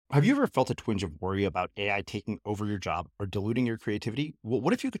Have you ever felt a twinge of worry about AI taking over your job or diluting your creativity? Well,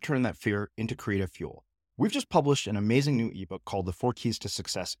 what if you could turn that fear into creative fuel? We've just published an amazing new ebook called The 4 Keys to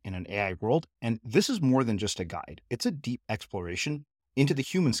Success in an AI World, and this is more than just a guide. It's a deep exploration into the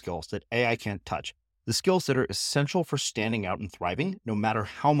human skills that AI can't touch, the skills that are essential for standing out and thriving, no matter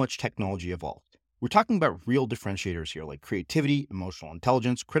how much technology evolves. We're talking about real differentiators here, like creativity, emotional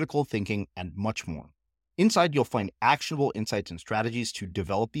intelligence, critical thinking, and much more. Inside, you'll find actionable insights and strategies to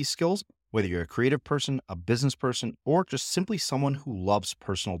develop these skills, whether you're a creative person, a business person, or just simply someone who loves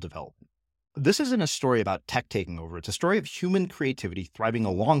personal development. This isn't a story about tech taking over. It's a story of human creativity thriving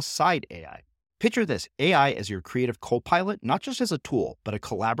alongside AI. Picture this, AI as your creative co-pilot, not just as a tool, but a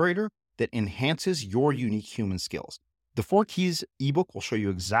collaborator that enhances your unique human skills. The 4 Keys ebook will show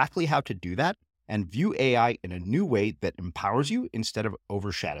you exactly how to do that and view AI in a new way that empowers you instead of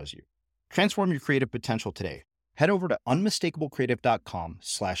overshadows you. Transform your creative potential today. Head over to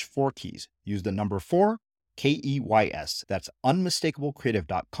unmistakablecreative.com/4keys. Use the number 4, KEYS. That's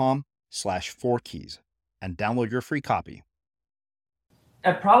unmistakablecreative.com/4keys and download your free copy.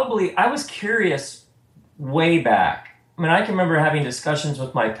 I was curious way back. I mean, I can remember having discussions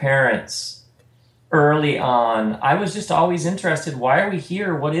with my parents early on. I was just always interested. Why are we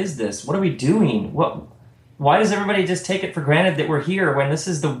here? What is this? What are we doing? Why does everybody just take it for granted that we're here when this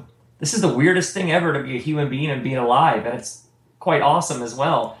is the weirdest thing ever to be a human being and being alive, and it's quite awesome as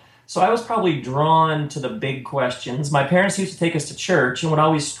well. So I was probably drawn to the big questions. My parents used to take us to church, and what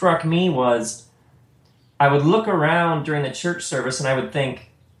always struck me was I would look around during the church service and I would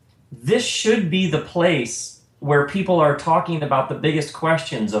think, this should be the place where people are talking about the biggest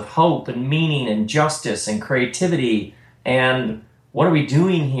questions of hope and meaning and justice and creativity and what are we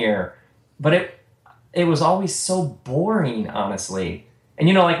doing here? But it was always so boring, honestly. And,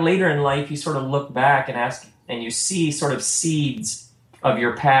 like later in life, you sort of look back and ask, and you see sort of seeds of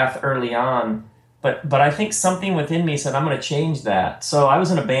your path early on. But I think something within me said, I'm going to change that. So I was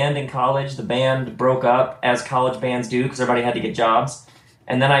in a band in college. The band broke up, as college bands do, because everybody had to get jobs.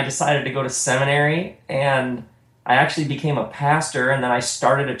 And then I decided to go to seminary, and I actually became a pastor, and then I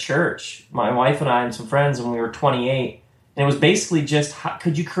started a church. My wife and I and some friends when we were 28. And it was basically just, how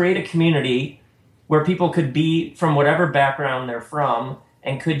could you create a community where people could be from whatever background they're from,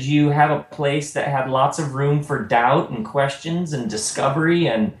 and could you have a place that had lots of room for doubt and questions and discovery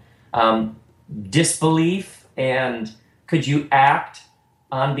and disbelief? And could you act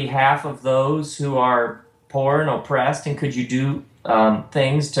on behalf of those who are poor and oppressed? And could you do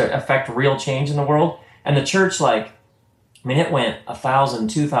things to affect real change in the world? And the church, it went 1,000,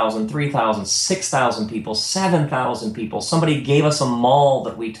 2,000, 3,000, 6,000 people, 7,000 people. Somebody gave us a mall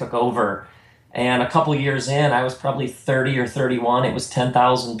that we took over. And a couple years in, I was probably 30 or 31. It was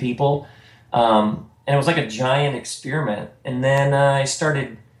 10,000 people. And it was like a giant experiment. And then I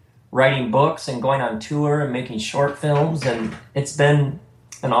started writing books and going on tour and making short films. And it's been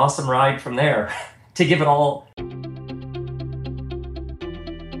an awesome ride from there to give it all.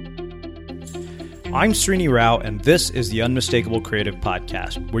 I'm Srini Rao, and this is the Unmistakable Creative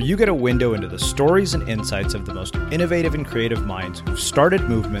Podcast, where you get a window into the stories and insights of the most innovative and creative minds who've started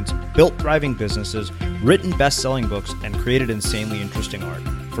movements, built thriving businesses, written best-selling books, and created insanely interesting art.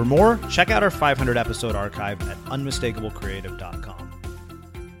 For more, check out our 500-episode archive at unmistakablecreative.com.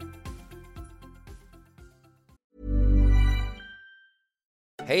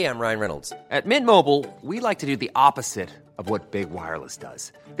 Hey, I'm Ryan Reynolds. At Mint Mobile, we like to do the opposite of what Big Wireless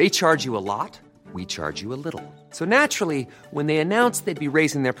does. They charge you a lot. We charge you a little. So naturally, when they announced they'd be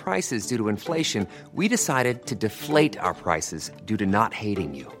raising their prices due to inflation, we decided to deflate our prices due to not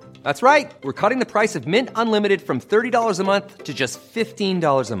hating you. That's right. We're cutting the price of Mint Unlimited from $30 a month to just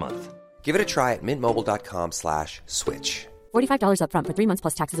 $15 a month. Give it a try at mintmobile.com/switch. $45 up front for 3 months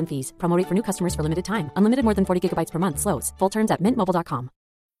plus taxes and fees. Promo rate for new customers for limited time. Unlimited more than 40 gigabytes per month. Slows full terms at mintmobile.com.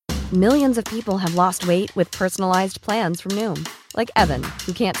 Millions of people have lost weight with personalized plans from Noom. Like Evan,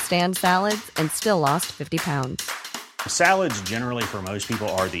 who can't stand salads and still lost 50 pounds. Salads generally for most people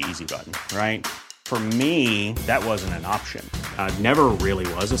are the easy button, right? For me, that wasn't an option. I never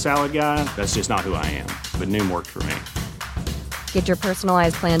really was a salad guy. That's just not who I am. But Noom worked for me. Get your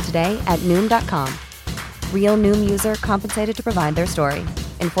personalized plan today at Noom.com. Real Noom user compensated to provide their story.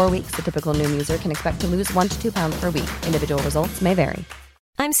 In 4 weeks, the typical Noom user can expect to lose 1 to 2 pounds per week. Individual results may vary.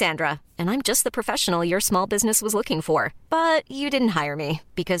 I'm Sandra, and I'm just the professional your small business was looking for. But you didn't hire me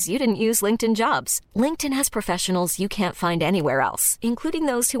because you didn't use LinkedIn Jobs. LinkedIn has professionals you can't find anywhere else, including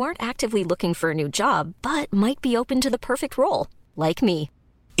those who aren't actively looking for a new job, but might be open to the perfect role, like me.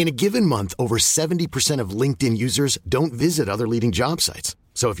 In a given month, over 70% of LinkedIn users don't visit other leading job sites.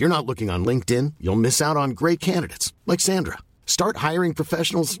 So if you're not looking on LinkedIn, you'll miss out on great candidates, like Sandra. Start hiring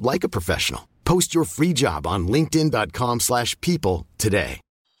professionals like a professional. Post your free job on linkedin.com/people today.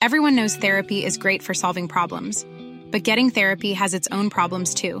 Everyone knows therapy is great for solving problems, but getting therapy has its own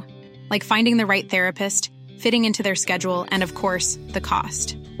problems too, like finding the right therapist, fitting into their schedule, and of course, the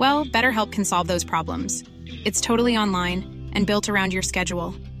cost. Well, BetterHelp can solve those problems. It's totally online and built around your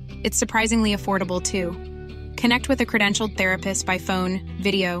schedule. It's surprisingly affordable too. Connect with a credentialed therapist by phone,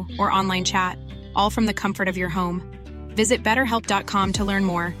 video, or online chat, all from the comfort of your home. Visit BetterHelp.com to learn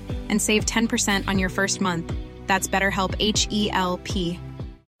more and save 10% on your first month. That's BetterHelp, H-E-L-P.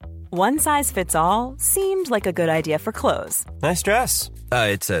 One size fits all seemed like a good idea for clothes. Nice dress.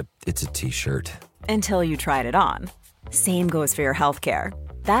 It's a t-shirt. Until you tried it on. Same goes for your healthcare.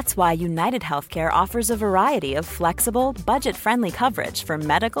 That's why United Healthcare offers a variety of flexible, budget-friendly coverage for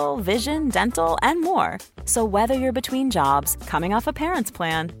medical, vision, dental, and more. So whether you're between jobs, coming off a parent's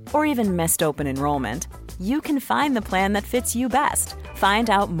plan, or even missed open enrollment, you can find the plan that fits you best. Find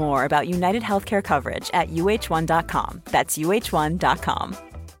out more about United Healthcare coverage at UH1.com. That's UH1.com.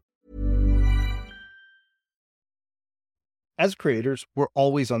 As creators, we're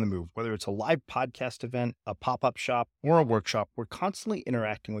always on the move. Whether it's a live podcast event, a pop-up shop, or a workshop, we're constantly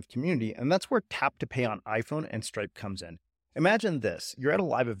interacting with community, and that's where Tap to Pay on iPhone and Stripe comes in. Imagine this. You're at a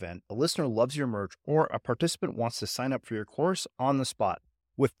live event, a listener loves your merch, or a participant wants to sign up for your course on the spot.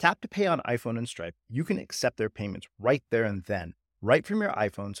 With Tap to Pay on iPhone and Stripe, you can accept their payments right there and then, right from your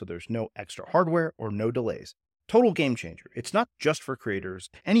iPhone, so there's no extra hardware or no delays. Total game changer. It's not just for creators.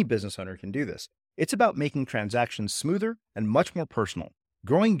 Any business owner can do this. It's about making transactions smoother and much more personal,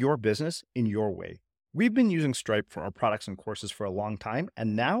 growing your business in your way. We've been using Stripe for our products and courses for a long time,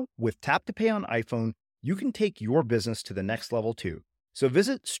 and now with Tap to Pay on iPhone, you can take your business to the next level too. So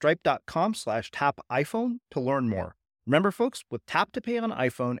visit stripe.com/tapiphone to learn more. Remember, folks, with Tap to Pay on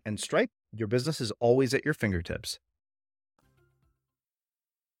iPhone and Stripe, your business is always at your fingertips.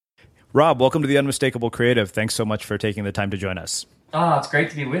 Rob, welcome to The Unmistakable Creative. Thanks so much for taking the time to join us. Oh, it's great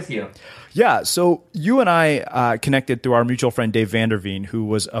to be with you. Yeah, so you and I connected through our mutual friend, Dave Vanderveen, who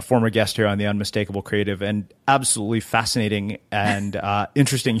was a former guest here on The Unmistakable Creative and absolutely fascinating and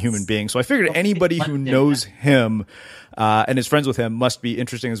interesting human being. So I figured anybody who knows him and is friends with him must be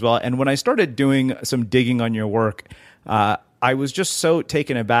interesting as well. And when I started doing some digging on your work, I was just so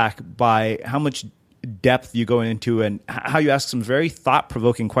taken aback by how much depth you go into and how you ask some very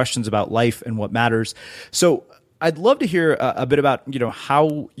thought-provoking questions about life and what matters. So I'd love to hear a bit about,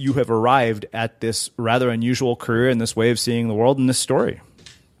 how you have arrived at this rather unusual career and this way of seeing the world in this story.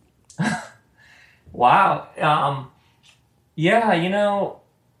 Wow. I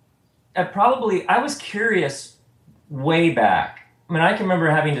was curious way back. I mean, I can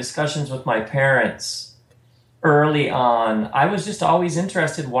remember having discussions with my parents early on. I was just always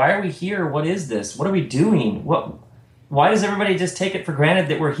interested. Why are we here? What is this? What are we doing? Why does everybody just take it for granted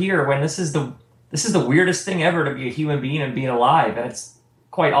that we're here when this is the weirdest thing ever to be a human being and being alive, and it's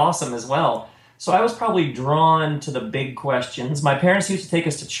quite awesome as well. So I was probably drawn to the big questions. My parents used to take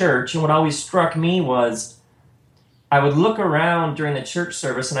us to church, and what always struck me was I would look around during the church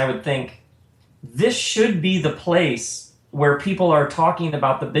service and I would think, this should be the place where people are talking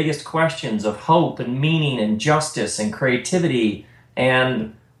about the biggest questions of hope and meaning and justice and creativity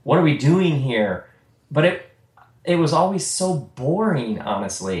and what are we doing here? But it was always so boring,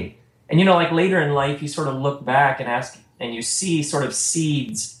 honestly. And like later in life, you sort of look back and ask, and you see sort of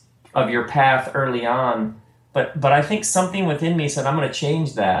seeds of your path early on. But I think something within me said, I'm going to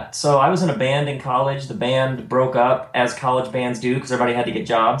change that. So I was in a band in college. The band broke up, as college bands do, because everybody had to get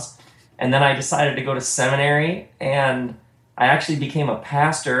jobs. And then I decided to go to seminary, and I actually became a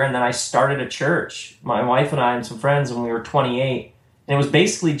pastor, and then I started a church. My wife and I and some friends when we were 28. And it was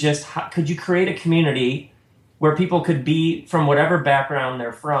basically just, how could you create a community where people could be from whatever background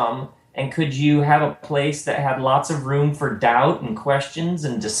they're from, and could you have a place that had lots of room for doubt and questions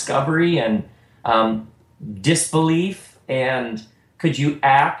and discovery and disbelief? And could you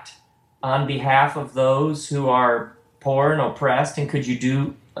act on behalf of those who are poor and oppressed? And could you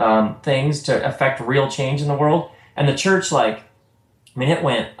do things to affect real change in the world? And the church, it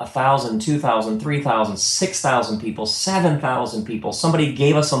went 1,000, 2,000, 3,000, 6,000 people, 7,000 people. Somebody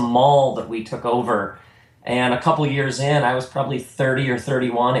gave us a mall that we took over. And a couple years in, I was probably 30 or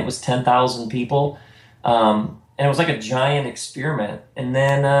 31. It was 10,000 people. And it was like a giant experiment. And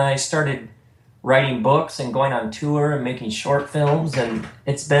then I started writing books and going on tour and making short films. And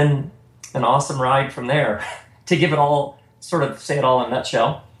it's been an awesome ride from there, to give it all, sort of say it all in a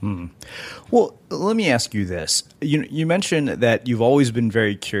nutshell. Well, let me ask you this. You mentioned that you've always been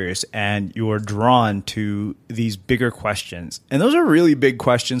very curious and you are drawn to these bigger questions. And those are really big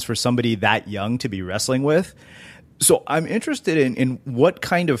questions for somebody that young to be wrestling with. So I'm interested in what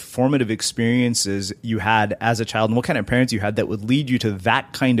kind of formative experiences you had as a child and what kind of parents you had that would lead you to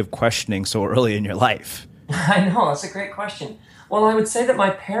that kind of questioning so early in your life. I know, that's a great question. Well, I would say that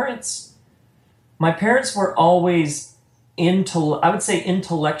my parents were always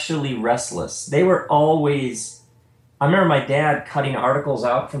intellectually restless. They were always, I remember my dad cutting articles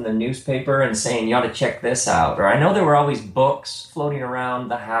out from the newspaper and saying, you ought to check this out. Or I know there were always books floating around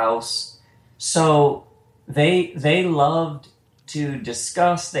the house. So they loved to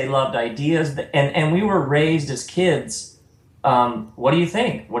discuss, they loved ideas, and we were raised as kids. What do you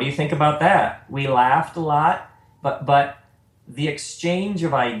think? What do you think about that? We laughed a lot, but the exchange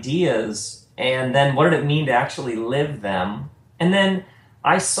of ideas, and then what did it mean to actually live them? And then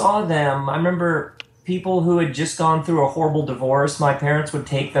I saw them, I remember people who had just gone through a horrible divorce, my parents would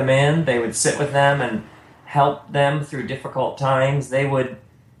take them in, they would sit with them and help them through difficult times. They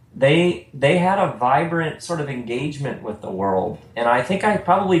had a vibrant sort of engagement with the world. And I think I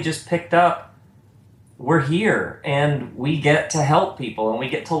probably just picked up, we're here and we get to help people and we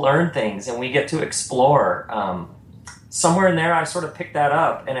get to learn things and we get to explore. Somewhere in there, I sort of picked that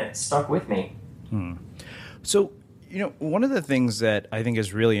up and it stuck with me. So, one of the things that I think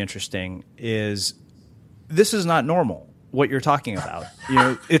is really interesting is this is not normal. What you're talking about,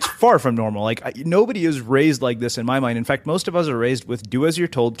 it's far from normal. Like nobody is raised like this in my mind. In fact, most of us are raised with do as you're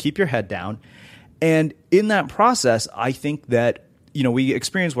told, keep your head down. And in that process, I think that, we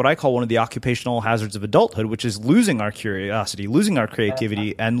experience what I call one of the occupational hazards of adulthood, which is losing our curiosity, losing our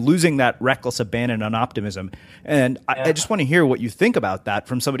creativity, and losing that reckless abandon and optimism. And I just want to hear what you think about that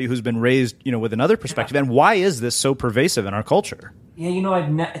from somebody who's been raised, with another perspective. And why is this so pervasive in our culture? Yeah,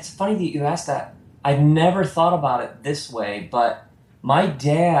 it's funny that you asked that. I've never thought about it this way, but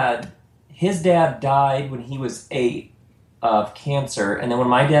his dad died when he was 8 of cancer. And then when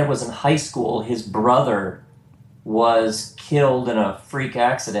my dad was in high school, his brother was killed in a freak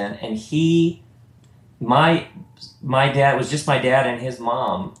accident. And my dad was just my dad and his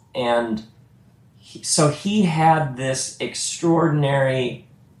mom. And so he had this extraordinary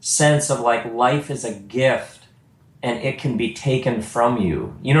sense of like life is a gift and it can be taken from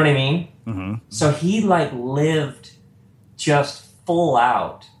you. You know what I mean? Mm-hmm. So he lived just full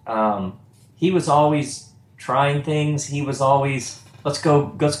out. He was always trying things. He was always, let's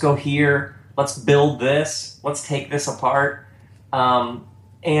go here. Let's build this. Let's take this apart.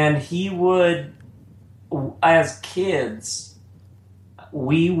 And he would, as kids,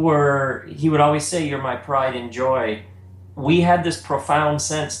 he would always say, you're my pride and joy. We had this profound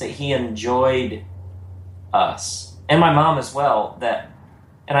sense that he enjoyed us and my mom as well,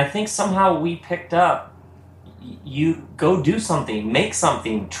 and I think somehow we picked up, you go do something, make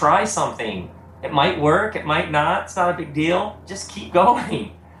something, try something. It might work, it might not, it's not a big deal. Just keep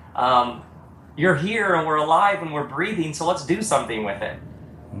going. You're here and we're alive and we're breathing, so let's do something with it.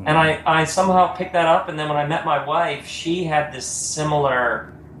 And I somehow picked that up, and then when I met my wife, she had this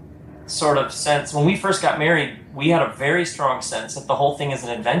similar sort of sense. When we first got married, we had a very strong sense that the whole thing is an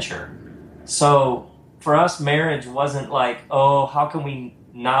adventure. So for us, marriage wasn't like, oh, how can we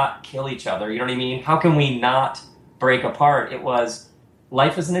not kill each other? You know what I mean? How can we not break apart? It was,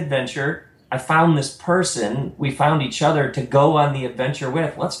 life is an adventure. I found this person. We found each other to go on the adventure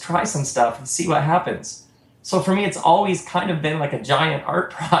with. Let's try some stuff and see what happens. So for me, it's always kind of been like a giant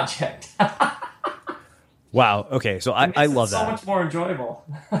art project. Wow. Okay. So I love that. So much more enjoyable.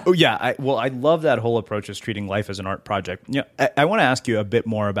 Oh yeah. I love that whole approach of treating life as an art project. I want to ask you a bit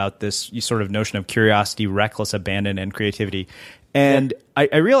more about this sort of notion of curiosity, reckless abandon, and creativity. And yeah.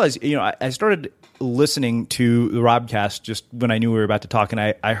 I realized, I started listening to the Robcast just when I knew we were about to talk, and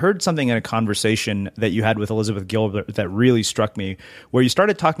I heard something in a conversation that you had with Elizabeth Gilbert that really struck me, where you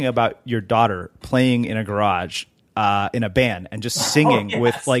started talking about your daughter playing in a garage in a band and just singing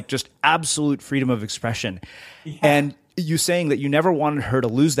with just absolute freedom of expression. Yeah. And you saying that you never wanted her to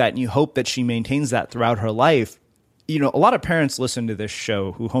lose that and you hope that she maintains that throughout her life. A lot of parents listen to this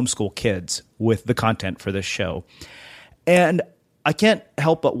show who homeschool kids with the content for this show. And I can't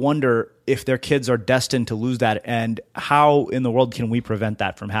help but wonder if their kids are destined to lose that, and how in the world can we prevent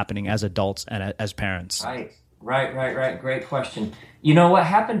that from happening as adults and as parents? Right. Great question. What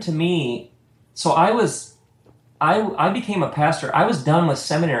happened to me, so I became a pastor. I was done with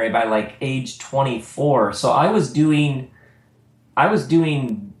seminary by age 24. So I was doing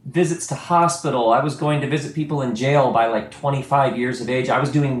visits to hospital. I was going to visit people in jail by 25 years of age. I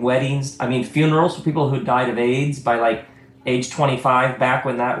was doing funerals for people who died of AIDS by age 25, back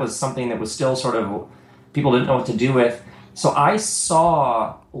when that was something that was still sort of, people didn't know what to do with. So I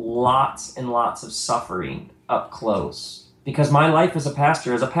saw lots and lots of suffering up close because my life as a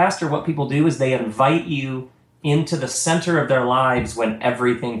pastor, what people do is they invite you into the center of their lives when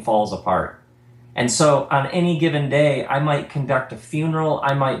everything falls apart. And so on any given day, I might conduct a funeral,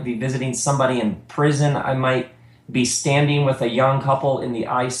 I might be visiting somebody in prison, I might be standing with a young couple in the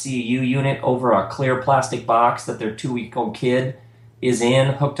ICU unit over a clear plastic box that their 2-week-old kid is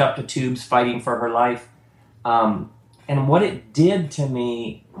in, hooked up to tubes, fighting for her life. And what it did to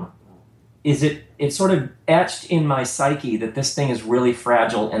me is it sort of etched in my psyche that this thing is really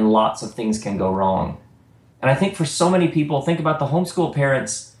fragile and lots of things can go wrong. And I think for so many people, think about the homeschool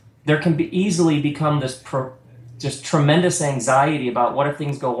parents, there can be easily become this just tremendous anxiety about what if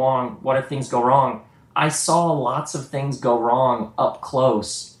things go wrong, what if things go wrong. I saw lots of things go wrong up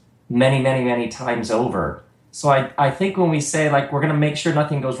close many, many, many times over. So I think when we say, like, we're going to make sure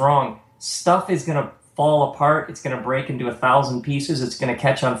nothing goes wrong, stuff is going to fall apart. It's going to break into 1,000 pieces. It's going to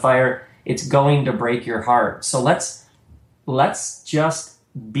catch on fire. It's going to break your heart. So let's just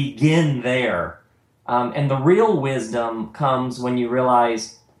begin there. And the real wisdom comes when you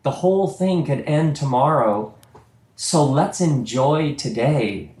realize the whole thing could end tomorrow. So let's enjoy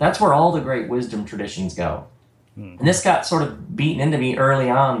today. That's where all the great wisdom traditions go. And this got sort of beaten into me early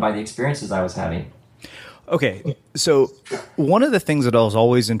on by the experiences I was having. Okay, so one of the things that has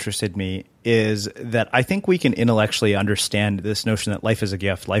always interested me is that I think we can intellectually understand this notion that life is a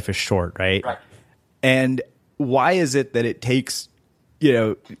gift, life is short, right? Right. And why is it that it takes,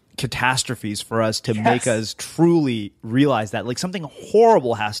 catastrophes for us to make us truly realize that? Like, something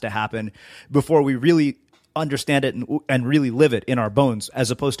horrible has to happen before we really understand it and really live it in our bones, as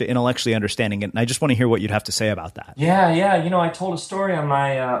opposed to intellectually understanding it. And I just want to hear what you'd have to say about that. Yeah. I told a story on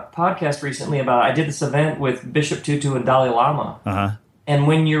my podcast recently about, I did this event with Bishop Tutu and Dalai Lama. Uh-huh. And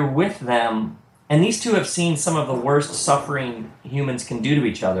when you're with them, and these two have seen some of the worst suffering humans can do to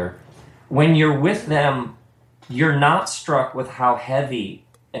each other, when you're with them, you're not struck with how heavy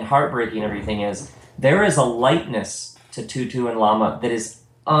and heartbreaking everything is. There is a lightness to Tutu and Lama that is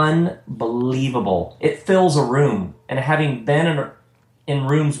unbelievable. It fills a room, and having been in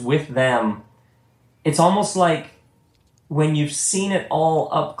rooms with them, it's almost like when you've seen it all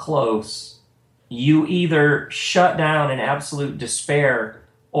up close, you either shut down in absolute despair,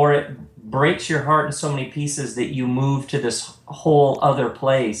 or it breaks your heart in so many pieces that you move to this whole other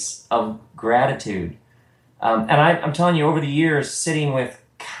place of gratitude. And I'm telling you, over the years, sitting with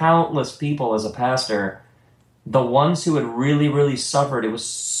countless people as a pastor, the ones who had really, really suffered, it was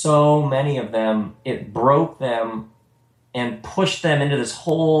so many of them, it broke them and pushed them into this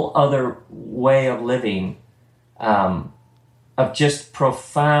whole other way of living, of just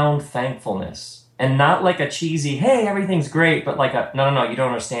profound thankfulness. And not like a cheesy, hey, everything's great, but like a, no, you don't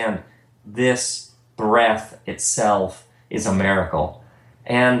understand. This breath itself is a miracle.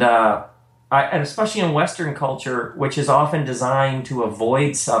 And especially in Western culture, which is often designed to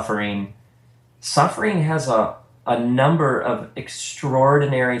avoid suffering, suffering has a number of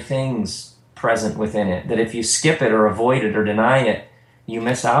extraordinary things present within it that if you skip it or avoid it or deny it, you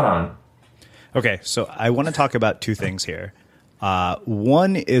miss out on. Okay, so I want to talk about two things here.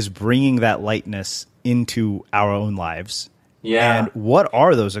 One is bringing that lightness into our own lives. Yeah. And what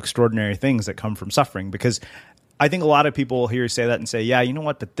are those extraordinary things that come from suffering? Because I think a lot of people hear you say that and say, yeah, you know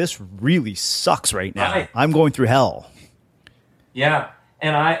what, but this really sucks right now. Right. I'm going through hell. Yeah.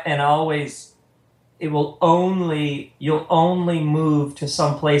 And always, you'll only move to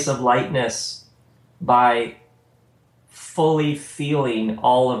some place of lightness by fully feeling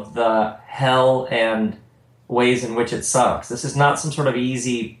all of the hell and ways in which it sucks. This is not some sort of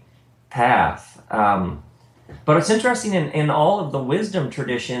easy path. But it's interesting in all of the wisdom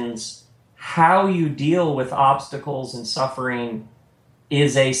traditions, how you deal with obstacles and suffering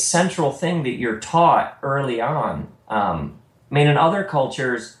is a central thing that you're taught early on. In other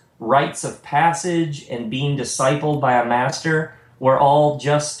cultures, rites of passage and being discipled by a master were all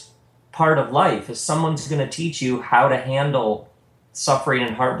just part of life. If someone's going to teach you how to handle suffering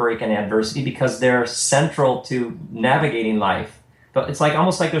and heartbreak and adversity, because they're central to navigating life. But it's like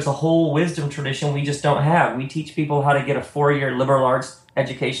almost like there's a whole wisdom tradition we just don't have. We teach people how to get a 4-year liberal arts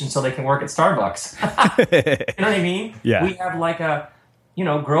education so they can work at Starbucks. You know what I mean? Yeah. We have like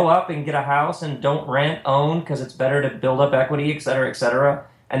grow up and get a house and don't rent, own, because it's better to build up equity, et cetera, et cetera.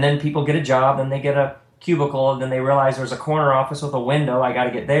 And then people get a job and they get a cubicle and then they realize there's a corner office with a window. I got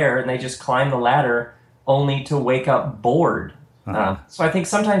to get there. And they just climb the ladder only to wake up bored. Uh-huh. So I think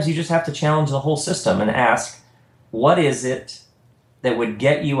sometimes you just have to challenge the whole system and ask, what is it that would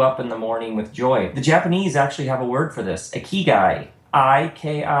get you up in the morning with joy? The Japanese actually have a word for this, ikigai,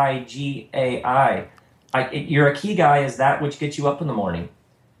 I-K-I-G-A-I. Your ikigai is that which gets you up in the morning.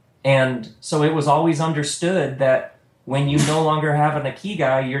 And so it was always understood that when you no longer have an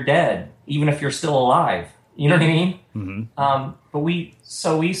ikigai, you're dead, even if you're still alive. You know what I mean? Mm-hmm. But we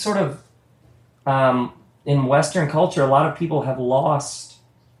sort of, in Western culture, a lot of people have lost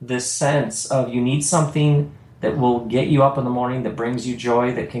this sense of you need something that will get you up in the morning, that brings you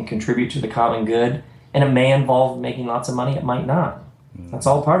joy, that can contribute to the common good. And it may involve making lots of money. It might not. That's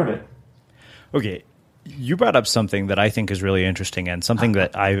all part of it. Okay. You brought up something that I think is really interesting and something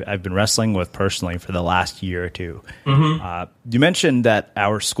that I've been wrestling with personally for the last year or two. Mm-hmm. You mentioned that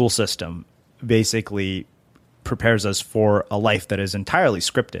our school system basically prepares us for a life that is entirely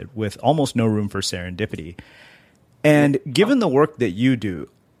scripted with almost no room for serendipity. And given the work that you do,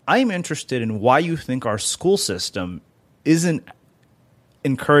 I'm interested in why you think our school system isn't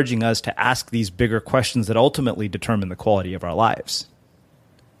encouraging us to ask these bigger questions that ultimately determine the quality of our lives.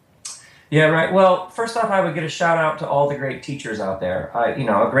 Yeah, right. Well, first off, I would get a shout out to all the great teachers out there.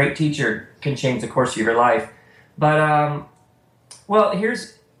 A great teacher can change the course of your life. But,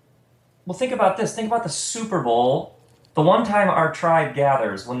 think about this. Think about the Super Bowl. The one time our tribe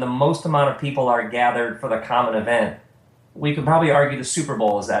gathers, when the most amount of people are gathered for the common event, we could probably argue the Super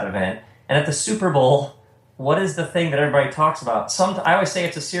Bowl is that event. And at the Super Bowl, what is the thing that everybody talks about? I always say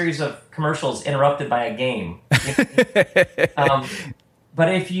it's a series of commercials interrupted by a game.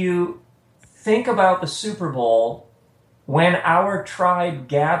 But if you think about the Super Bowl, when our tribe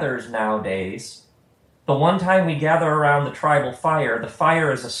gathers nowadays, the one time we gather around the tribal fire, the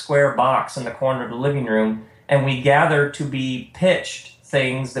fire is a square box in the corner of the living room, and we gather to be pitched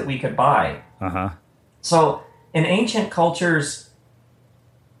things that we could buy. So in ancient cultures,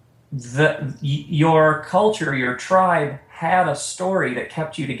 your culture, your tribe, had a story that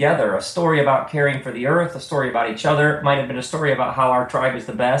kept you together, a story about caring for the earth, a story about each other. It might have been a story about how our tribe is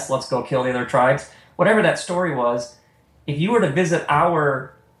the best, let's go kill the other tribes. Whatever that story was, if you were to visit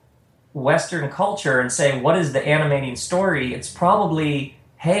our Western culture and say, what is the animating story? It's probably,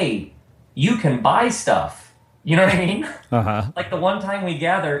 hey, you can buy stuff. You know what I mean? Like the one time we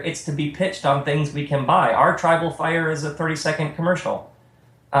gather, it's to be pitched on things we can buy. Our tribal fire is a 30-second commercial.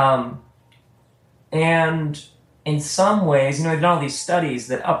 And in some ways, they've done all these studies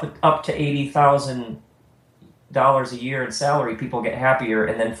that up to $80,000 a year in salary, people get happier,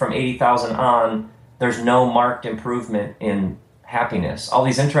 and then from $80,000 on, there's no marked improvement in happiness. All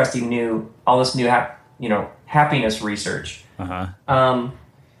these interesting happiness research.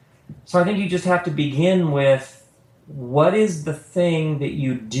 So I think you just have to begin with, what is the thing that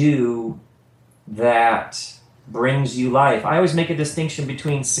you do that brings you life? I always make a distinction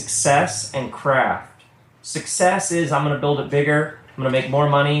between success and craft. Success is, I'm going to build it bigger, I'm going to make more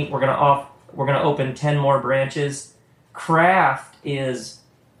money, we're going to open 10 more branches. Craft is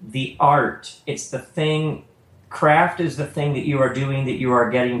the art. It's the thing. Craft is the thing that you are doing, that you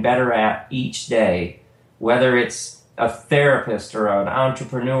are getting better at each day, whether it's a therapist or an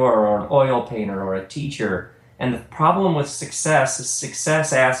entrepreneur or an oil painter or a teacher. And the problem with success is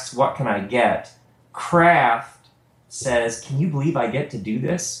success asks, what can I get? Craft says, can you believe I get to do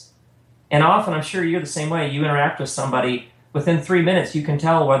this? And often, I'm sure you're the same way, you interact with somebody, within 3 minutes you can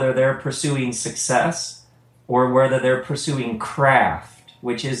tell whether they're pursuing success or whether they're pursuing craft,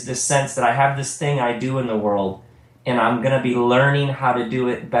 which is this sense that I have this thing I do in the world, and I'm going to be learning how to do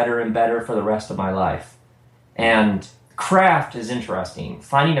it better and better for the rest of my life. And craft is interesting.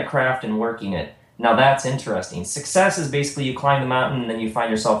 Finding a craft and working it. Now that's interesting. Success is basically you climb the mountain and then you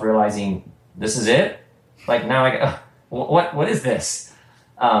find yourself realizing, this is it? Like now what is this?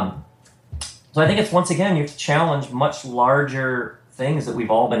 So I think it's, once again, you have to challenge much larger things that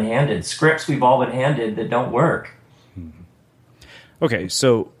we've all been handed, scripts we've all been handed that don't work. Okay,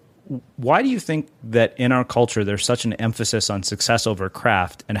 so why do you think that in our culture there's such an emphasis on success over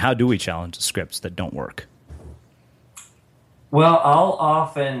craft, and how do we challenge the scripts that don't work?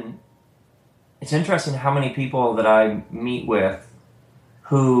 Well, it's interesting how many people that I meet with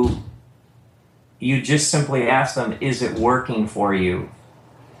who you just simply ask them, is it working for you?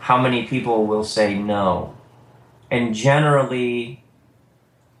 How many people will say no? And generally,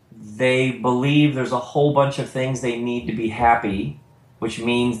 they believe there's a whole bunch of things they need to be happy, which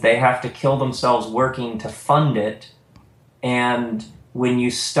means they have to kill themselves working to fund it. And when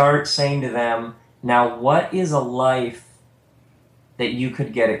you start saying to them, now what is a life that you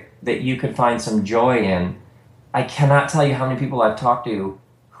could find some joy in, I cannot tell you how many people I've talked to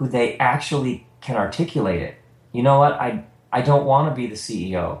who they actually can articulate it. You know what? I don't want to be the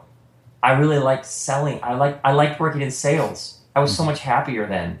CEO. I really liked selling. I liked working in sales. I was so much happier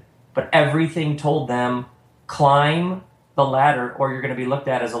then. But everything told them, climb the ladder or you're going to be looked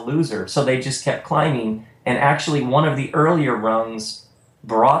at as a loser. So they just kept climbing. And actually one of the earlier rungs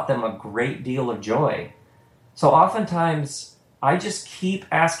brought them a great deal of joy. So oftentimes I just keep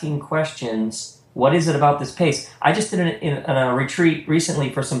asking questions What is it about this pace? I just did a retreat recently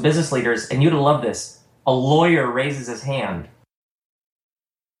for some business leaders, and you'd love this. A lawyer raises his hand.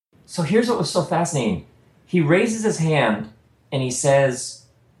 So here's what was so fascinating. He raises his hand and he says,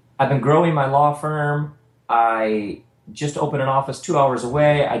 I've been growing my law firm. I just opened an office 2 hours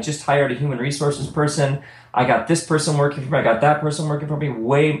away. I just hired a human resources person. I got this person working for me. I got that person working for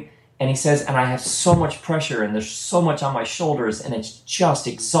me. And he says, and I have so much pressure and there's so much on my shoulders and it's just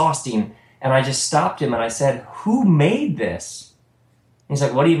exhausting. And I just stopped him and I said, who made this? And he's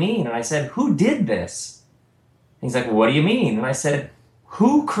like, what do you mean? And I said, who did this? And he's like, what do you mean? And I said,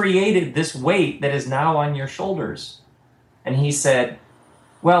 who created this weight that is now on your shoulders? And he said,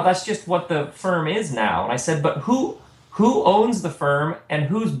 well, that's just what the firm is now. And I said, but who owns the firm and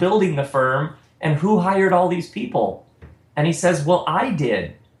who's building the firm and who hired all these people? And he says, well, I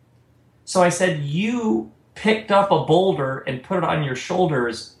did. So I said, you picked up a boulder and put it on your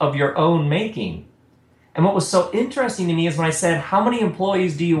shoulders of your own making. And what was so interesting to me is when I said, how many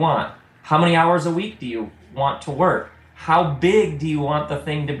employees do you want? How many hours a week do you want to work? How big do you want the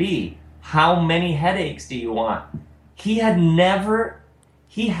thing to be? How many headaches do you want? He hadn't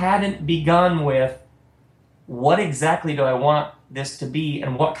begun with, what exactly do I want this to be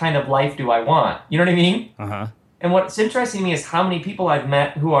and what kind of life do I want? You know what I mean? Uh-huh. And what's interesting to me is how many people I've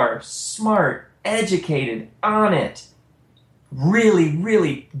met who are smart, educated, on it, really,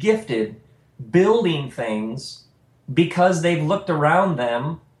 really gifted, building things because they've looked around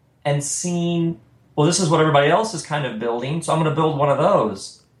them and seen, well, this is what everybody else is kind of building, so I'm going to build one of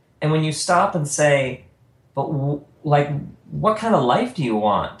those. And when you stop and say, but what kind of life do you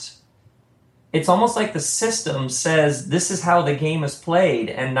want? It's almost like the system says this is how the game is played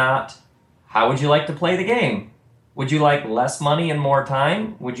and not, how would you like to play the game? Would you like less money and more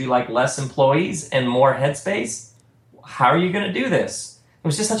time? Would you like less employees and more headspace? How are you going to do this? It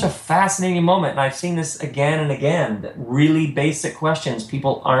was just such a fascinating moment, and I've seen this again and again, that really basic questions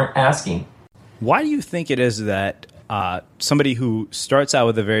people aren't asking. Why do you think it is that somebody who starts out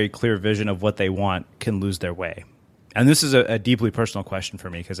with a very clear vision of what they want can lose their way? And this is a deeply personal question for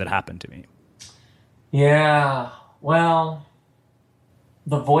me because it happened to me. Yeah, well,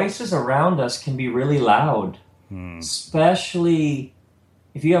 the voices around us can be really loud, especially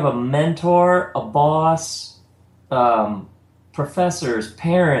if you have a mentor, a boss, professors,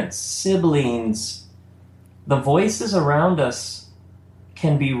 parents, siblings. The voices around us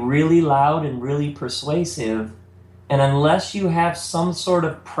can be really loud and really persuasive. And unless you have some sort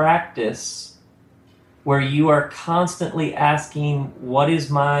of practice where you are constantly asking, what is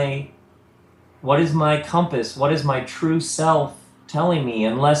my compass? What is my true self telling me?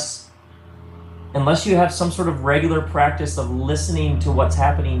 Unless you have some sort of regular practice of listening to what's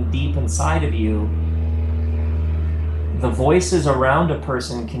happening deep inside of you, the voices around a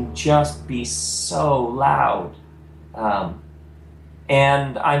person can just be so loud.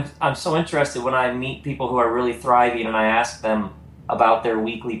 And I'm so interested when I meet people who are really thriving and I ask them about their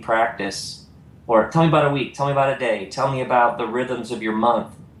weekly practice, or tell me about a week, tell me about a day, tell me about the rhythms of your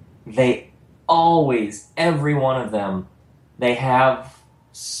month. They always, every one of them, they have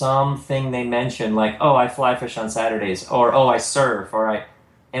something they mention, like, oh, I fly fish on Saturdays, or oh, I surf,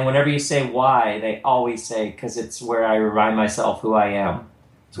 and whenever you say why, they always say, because it's where I remind myself who I am.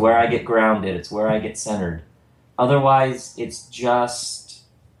 It's where I get grounded. It's where I get centered. Otherwise, it's just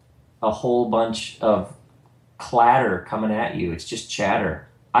a whole bunch of clatter coming at you. It's just chatter.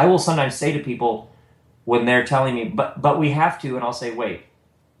 I will sometimes say to people when they're telling me, but we have to, and I'll say, wait,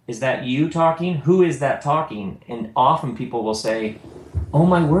 is that you talking? Who is that talking? And often people will say, oh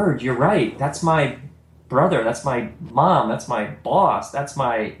my word, you're right. That's my brother. That's my mom. That's my boss. That's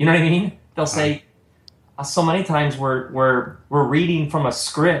my, you know what I mean? They'll say, so many times we're reading from a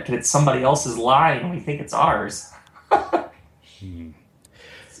script and it's somebody else's line and we think it's ours.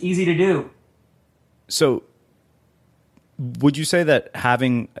 It's easy to do. So would you say that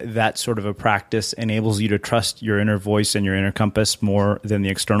having that sort of a practice enables you to trust your inner voice and your inner compass more than the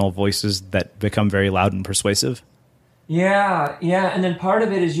external voices that become very loud and persuasive? Yeah. And then part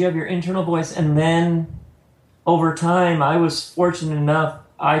of it is you have your internal voice, and then over time, I was fortunate enough,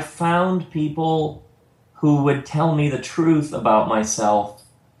 I found people who would tell me the truth about myself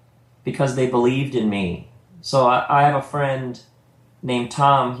because they believed in me. So I have a friend named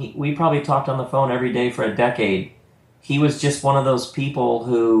Tom. We probably talked on the phone every day for a decade. He was just one of those people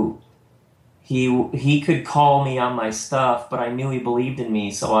who he could call me on my stuff, but I knew he believed in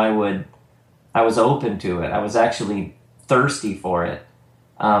me, so I was open to it. I was actually thirsty for it.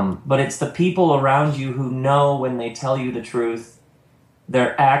 But it's the people around you who know when they tell you the truth,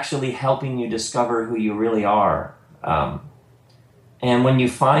 they're actually helping you discover who you really are. And when you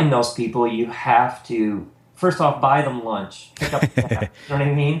find those people, you have to, first off, buy them lunch. Pick up the tab, you know what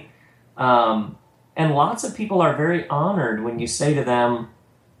I mean? And lots of people are very honored when you say to them,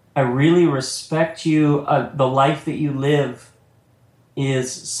 I really respect you. The life that you live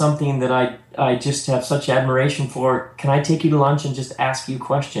is something that I just have such admiration for. Can I take you to lunch and just ask you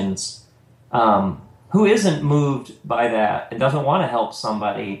questions? Who isn't moved by that and doesn't want to help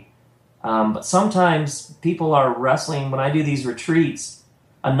somebody? But sometimes people are wrestling. When I do these retreats,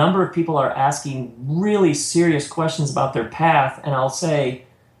 a number of people are asking really serious questions about their path. And I'll say,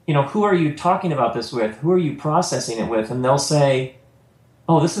 who are you talking about this with? Who are you processing it with? And they'll say,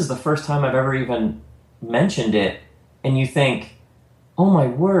 oh, this is the first time I've ever even mentioned it. And you think, oh my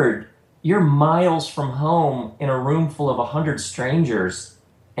word, you're miles from home in a room full of 100 strangers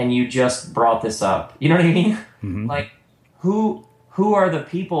and you just brought this up. You know what I mean? Mm-hmm. Like, who are the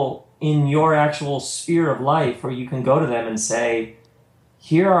people in your actual sphere of life where you can go to them and say,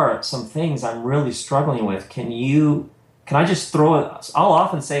 here are some things I'm really struggling with. Can I just throw it? I'll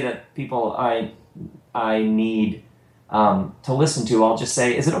often say to people I need to listen to, I'll just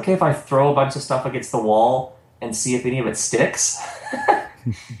say, is it okay if I throw a bunch of stuff against the wall and see if any of it sticks?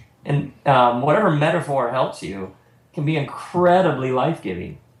 And whatever metaphor helps you can be incredibly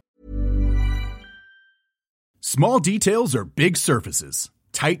life-giving. Small details are big surfaces.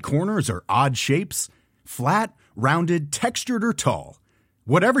 Tight corners are odd shapes. Flat, rounded, textured, or tall.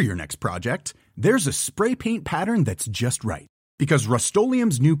 Whatever your next project, there's a spray paint pattern that's just right. Because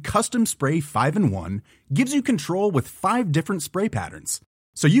Rust-Oleum's new Custom Spray 5-in-1 gives you control with 5 different spray patterns.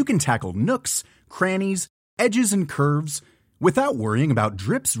 So you can tackle nooks, crannies, edges, and curves without worrying about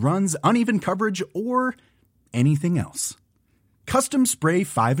drips, runs, uneven coverage, or anything else. Custom Spray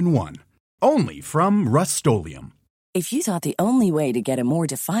 5-in-1. Only from Rust-Oleum. If you thought the only way to get a more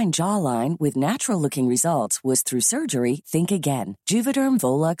defined jawline with natural-looking results was through surgery, think again. Juvederm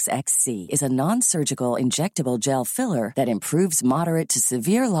Volux XC is a non-surgical injectable gel filler that improves moderate to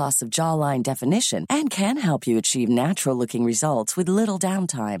severe loss of jawline definition and can help you achieve natural-looking results with little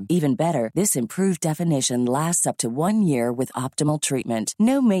downtime. Even better, this improved definition lasts up to 1 year with optimal treatment.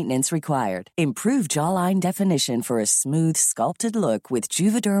 No maintenance required. Improve jawline definition for a smooth, sculpted look with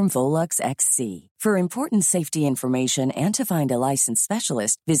Juvederm Volux XC. For important safety information and to find a licensed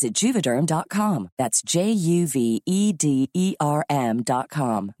specialist, visit Juvederm.com. That's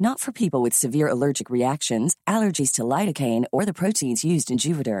Juvederm.com. Not for people with severe allergic reactions, allergies to lidocaine, or the proteins used in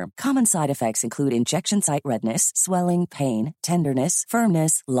Juvederm. Common side effects include injection site redness, swelling, pain, tenderness,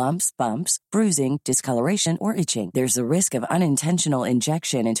 firmness, lumps, bumps, bruising, discoloration, or itching. There's a risk of unintentional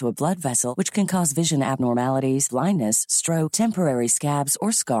injection into a blood vessel, which can cause vision abnormalities, blindness, stroke, temporary scabs,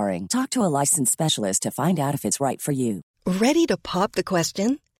 or scarring. Talk to a licensed specialist to find out if it's right for you. Ready to pop the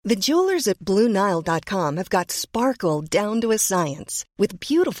question? The jewelers at BlueNile.com have got sparkle down to a science with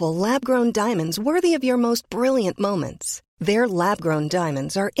beautiful lab-grown diamonds worthy of your most brilliant moments. Their lab-grown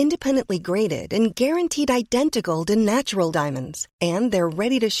diamonds are independently graded and guaranteed identical to natural diamonds, and they're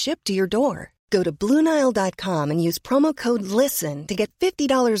ready to ship to your door. Go to BlueNile.com and use promo code LISTEN to get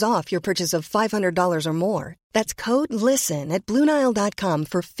 $50 off your purchase of $500 or more. That's code LISTEN at BlueNile.com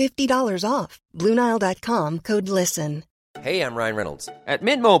for $50 off. BlueNile.com, code LISTEN. Hey, I'm Ryan Reynolds. At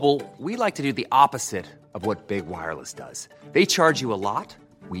Mint Mobile, we like to do the opposite of what Big Wireless does. They charge you a lot,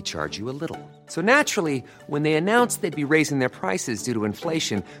 we charge you a little. So naturally, when they announced they'd be raising their prices due to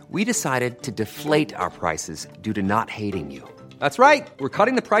inflation, we decided to deflate our prices due to not hating you. That's right. We're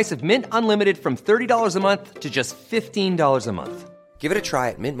cutting the price of Mint Unlimited from $30 a month to just $15 a month. Give it a try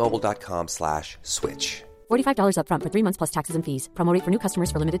at mintmobile.com/switch. $45 up front for 3 months plus taxes and fees. Promo rate for new customers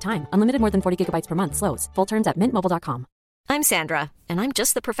for limited time. Unlimited more than 40 gigabytes per month. Slows full terms at mintmobile.com. I'm Sandra, and I'm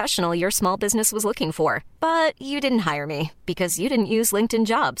just the professional your small business was looking for. But you didn't hire me because you didn't use LinkedIn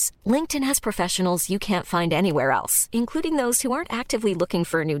Jobs. LinkedIn has professionals you can't find anywhere else, including those who aren't actively looking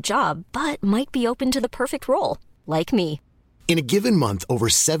for a new job, but might be open to the perfect role, like me. In a given month, over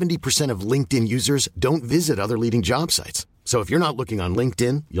 70% of LinkedIn users don't visit other leading job sites. So if you're not looking on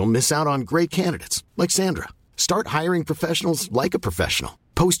LinkedIn, you'll miss out on great candidates like Sandra. Start hiring professionals like a professional.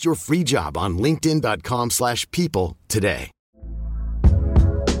 Post your free job on linkedin.com/people today.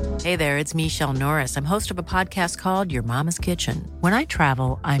 Hey there, it's Michelle Norris. I'm host of a podcast called Your Mama's Kitchen. When I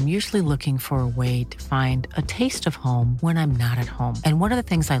travel, I'm usually looking for a way to find a taste of home when I'm not at home. And one of the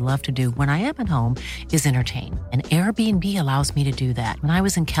things I love to do when I am at home is entertain. And Airbnb allows me to do that. When I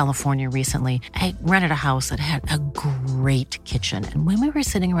was in California recently, I rented a house that had a great kitchen. And when we were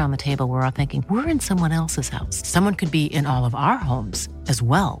sitting around the table, we were all thinking, we're in someone else's house. Someone could be in all of our homes as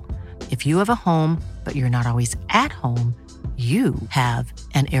well. If you have a home, but you're not always at home, you have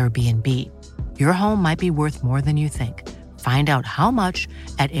an Airbnb. Your home might be worth more than you think. Find out how much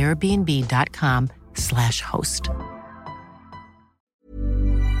at airbnb.com/host.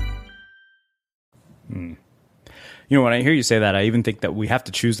 When I hear you say that, I even think that we have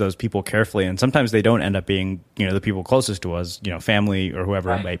to choose those people carefully. And sometimes they don't end up being, the people closest to us, family or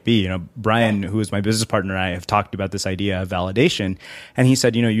whoever it might be. Brian, who is my business partner, and I have talked about this idea of validation. And he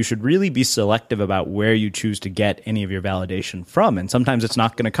said, you should really be selective about where you choose to get any of your validation from. And sometimes it's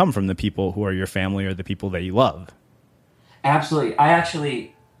not going to come from the people who are your family or the people that you love. Absolutely. I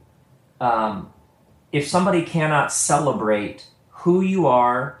actually, if somebody cannot celebrate who you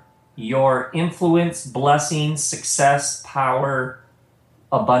are, your influence, blessings, success, power,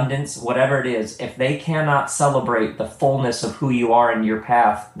 abundance, whatever it is, if they cannot celebrate the fullness of who you are in your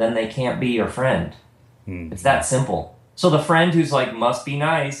path, then they can't be your friend. It's that simple. So the friend who's like, must be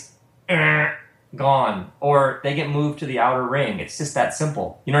nice, gone. Or they get moved to the outer ring. It's just that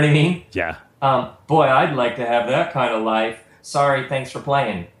simple. You know what I mean? Yeah. Boy, I'd like to have that kind of life. Sorry, thanks for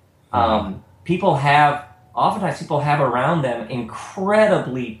playing. Oftentimes people have around them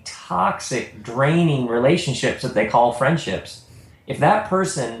incredibly toxic, draining relationships that they call friendships. If that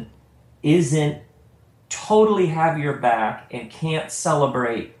person isn't totally have your back and can't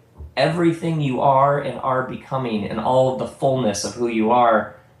celebrate everything you are and are becoming and all of the fullness of who you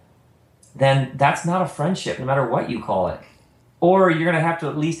are, then that's not a friendship, no matter what you call it. Or you're going to have to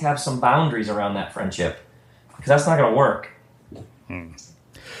at least have some boundaries around that friendship, because that's not going to work.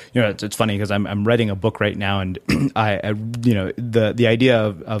 It's funny because I'm writing a book right now, and the idea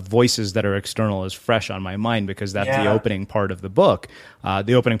of voices that are external is fresh on my mind, because that's the opening part of the book.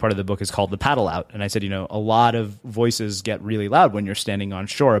 The opening part of the book is called The Paddle Out. And I said, a lot of voices get really loud when you're standing on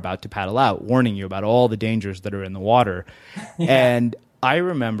shore about to paddle out, warning you about all the dangers that are in the water. And I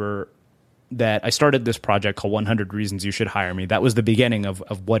remember that I started this project called 100 Reasons You Should Hire Me. That was the beginning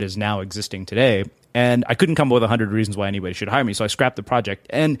of what is now existing today. And I couldn't come up with 100 reasons why anybody should hire me, so I scrapped the project.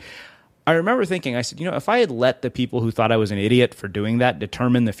 And I remember thinking, I said, if I had let the people who thought I was an idiot for doing that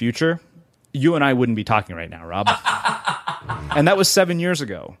determine the future, you and I wouldn't be talking right now, Rob. And that was 7 years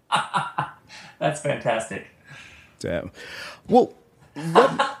ago. That's fantastic. Well,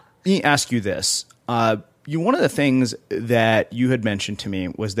 let me ask you this. One of the things that you had mentioned to me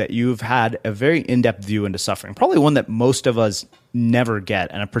was that you've had a very in-depth view into suffering, probably one that most of us never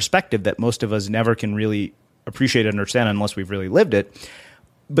get, and a perspective that most of us never can really appreciate and understand unless we've really lived it.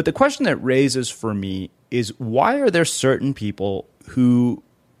 But the question that raises for me is, why are there certain people who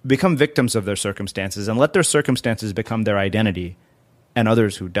become victims of their circumstances and let their circumstances become their identity, and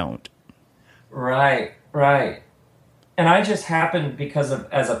others who don't? Right. And I just happened, as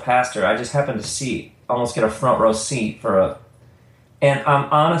a pastor, I just happened to almost get a front row seat and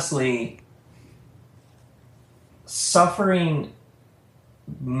honestly, suffering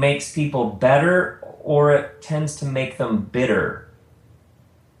makes people better, or it tends to make them bitter.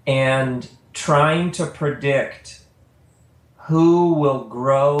 And trying to predict who will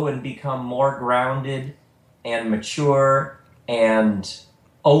grow and become more grounded and mature and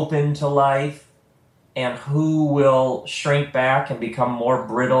open to life, and who will shrink back and become more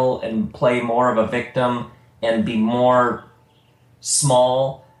brittle and play more of a victim and be more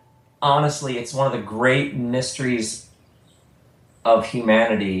small. Honestly, it's one of the great mysteries of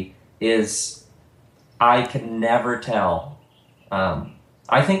humanity is I can never tell.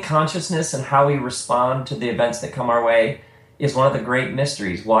 I think consciousness and how we respond to the events that come our way is one of the great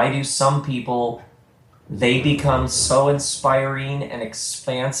mysteries. Why do some people, they become so inspiring and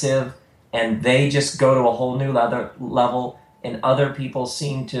expansive and they just go to a whole new level, and other people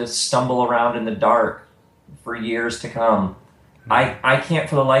seem to stumble around in the dark for years to come? I can't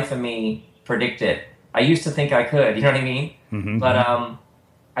for the life of me predict it. I used to think I could, you know what I mean? Mm-hmm. But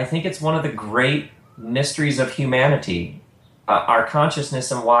I think it's one of the great mysteries of humanity, our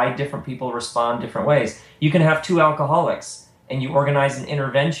consciousness and why different people respond different ways. You can have two alcoholics and you organize an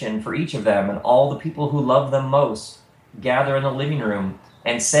intervention for each of them, and all the people who love them most gather in the living room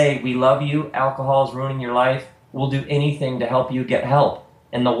and say, we love you, alcohol is ruining your life, we'll do anything to help you get help.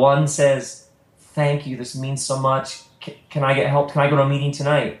 And the one says, thank you, this means so much, can I get help, can I go to a meeting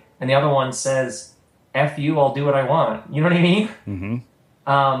tonight? And the other one says, F you, I'll do what I want. You know what I mean? Mm-hmm.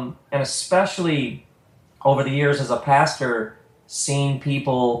 And especially over the years as a pastor, seeing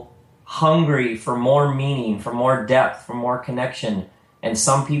people hungry for more meaning, for more depth, for more connection. And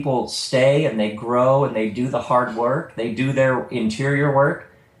some people stay and they grow and they do the hard work. They do their interior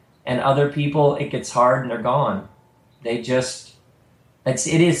work. And other people, it gets hard and they're gone. It is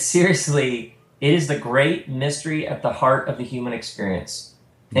the great mystery at the heart of the human experience.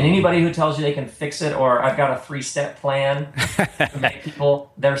 And anybody who tells you they can fix it, or I've got a 3-step plan to make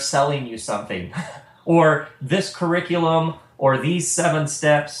people, they're selling you something. or this curriculum or these 7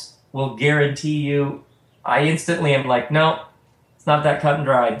 steps will guarantee you. I instantly am like, no, it's not that cut and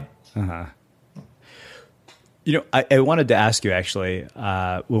dried. Uh-huh. I wanted to ask you actually,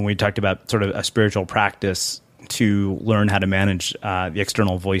 when we talked about sort of a spiritual practice to learn how to manage the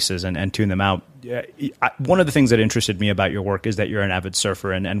external voices and tune them out. One of the things that interested me about your work is that you're an avid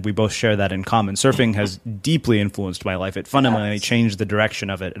surfer, and we both share that in common. Surfing has deeply influenced my life. It fundamentally changed the direction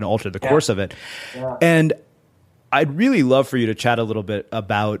of it and altered the course of it. Yeah. And I'd really love for you to chat a little bit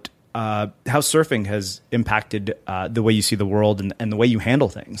about how surfing has impacted the way you see the world and the way you handle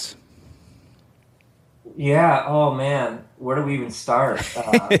things. Yeah. Oh, man. Where do we even start?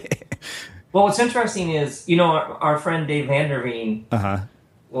 Well, what's interesting is, our friend Dave Vanderveen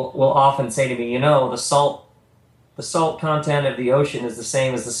will often say to me, the salt content of the ocean is the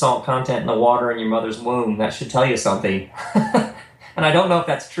same as the salt content in the water in your mother's womb. That should tell you something. And I don't know if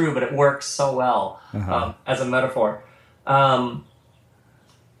that's true, but it works so well as a metaphor.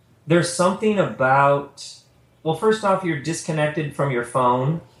 There's something about, well, first off, you're disconnected from your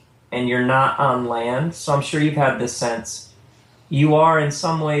phone and you're not on land. So I'm sure you've had this sense. You are in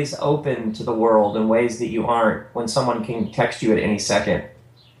some ways open to the world in ways that you aren't when someone can text you at any second.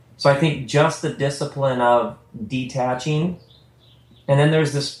 So I think just the discipline of detaching, and then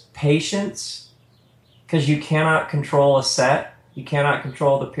there's this patience, because you cannot control a set. You cannot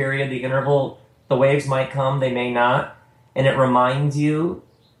control the period, the interval. The waves might come, they may not. And it reminds you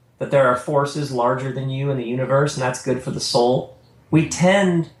that there are forces larger than you in the universe, and that's good for the soul. We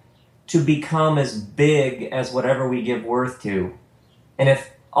tend to become as big as whatever we give worth to. And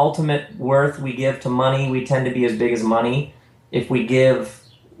if ultimate worth we give to money, we tend to be as big as money. If we give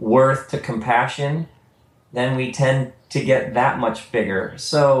worth to compassion, then we tend to get that much bigger.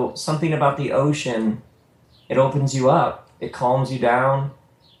 So something about the ocean, it opens you up. It calms you down.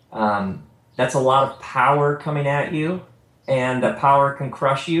 That's a lot of power coming at you, and that power can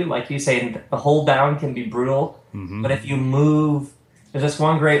crush you. Like you say, the hold down can be brutal. Mm-hmm. But if you move, there's this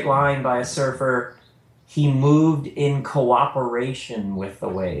one great line by a surfer, he moved in cooperation with the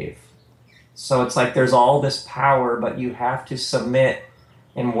wave. So it's like there's all this power, but you have to submit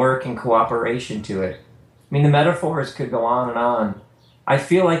and work in cooperation to it. I mean, the metaphors could go on and on. I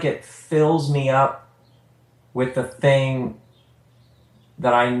feel like it fills me up with the thing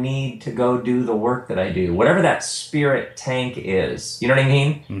that I need to go do the work that I do. Whatever that spirit tank is. You know what I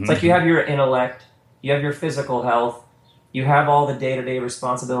mean? Mm-hmm. It's like you have your intellect, you have your physical health, you have all the day-to-day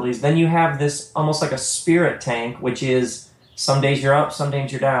responsibilities. Then you have this almost like a spirit tank, which is some days you're up, some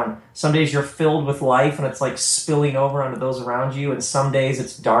days you're down. Some days you're filled with life and it's like spilling over onto those around you. And some days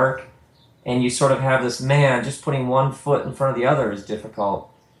it's dark and you sort of have this, man, just putting one foot in front of the other is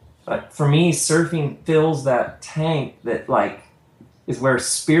difficult. But for me, surfing fills that tank that like is where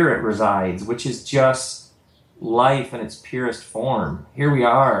spirit resides, which is just life in its purest form. Here we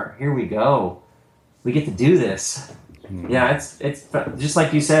are. Here we go. We get to do this. Yeah, it's just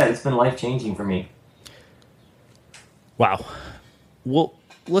like you said, it's been life-changing for me. Wow. Well,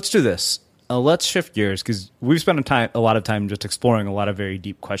 let's do this. Let's shift gears because we've spent a lot of time just exploring a lot of very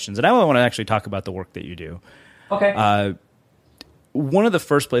deep questions. And I want to actually talk about the work that you do. Okay. One of the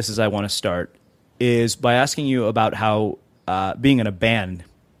first places I want to start is by asking you about how being in a band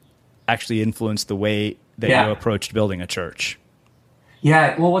actually influenced the way that you approached building a church.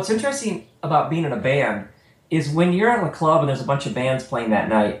 Yeah, well, what's interesting about being in a band is when you're at a club and there's a bunch of bands playing that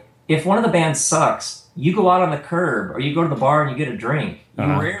night, if one of the bands sucks, you go out on the curb or you go to the bar and you get a drink. You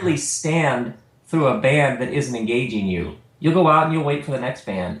rarely stand through a band that isn't engaging you. You'll go out and you'll wait for the next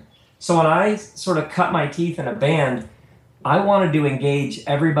band. So when I sort of cut my teeth in a band, I wanted to engage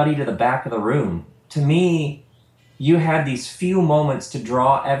everybody to the back of the room. To me, you had these few moments to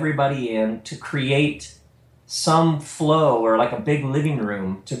draw everybody in, to create some flow or like a big living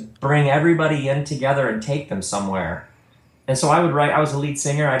room to bring everybody in together and take them somewhere. And so I was a lead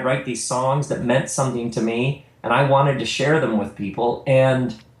singer, I'd write these songs that meant something to me and I wanted to share them with people.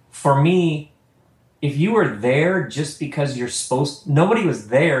 And for me, if you were there just because nobody was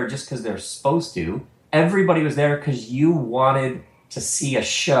there just because they're supposed to. Everybody was there because you wanted to see a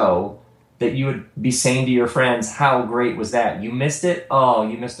show that you would be saying to your friends, how great was that? You missed it? Oh,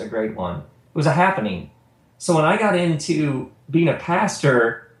 you missed a great one. It was a happening. So when I got into being a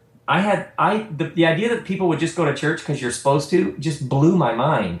pastor, the idea that people would just go to church because you're supposed to just blew my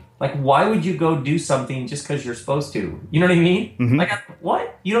mind. Like, why would you go do something just because you're supposed to? You know what I mean? Mm-hmm. Like,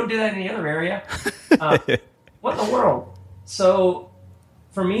 what? You don't do that in any other area? What in the world? So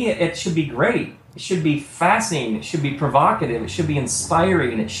for me, it should be great. It should be fascinating. It should be provocative. It should be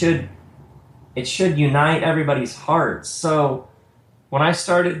inspiring. It should unite everybody's hearts. So when I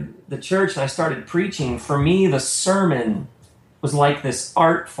started the church and I started preaching, for me, the sermon was like this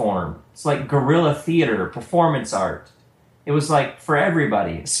art form. It's like guerrilla theater, performance art. It was like for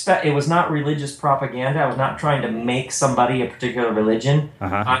everybody. It was not religious propaganda. I was not trying to make somebody a particular religion.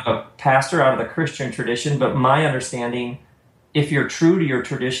 I'm a pastor out of the Christian tradition, but my understanding, if you're true to your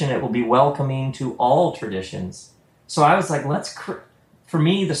tradition, it will be welcoming to all traditions. So I was like, for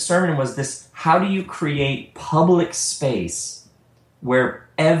me, the sermon was this: how do you create public space where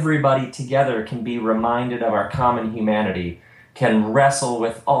everybody together can be reminded of our common humanity, can wrestle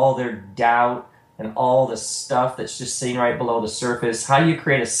with all their doubt and all the stuff that's just sitting right below the surface? How do you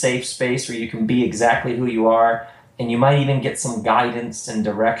create a safe space where you can be exactly who you are, and you might even get some guidance and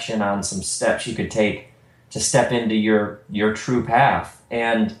direction on some steps you could take to step into your true path?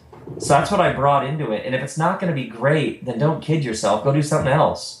 And so that's what I brought into it. And if it's not going to be great, then don't kid yourself. Go do something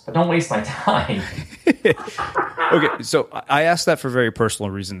else. But don't waste my time. Okay, so I asked that for very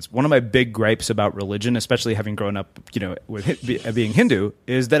personal reasons. One of my big gripes about religion, especially having grown up, with being Hindu,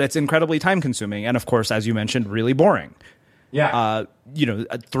 is that it's incredibly time-consuming, and of course, as you mentioned, really boring. Yeah.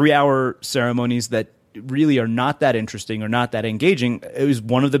 3-hour ceremonies that really are not that interesting or not that engaging is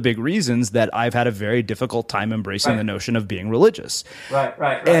one of the big reasons that I've had a very difficult time embracing the notion of being religious.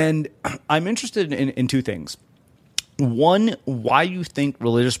 Right. And I'm interested in two things. One, why you think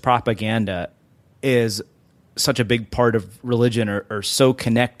religious propaganda is such a big part of religion, or so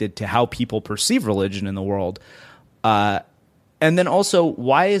connected to how people perceive religion in the world. And then also,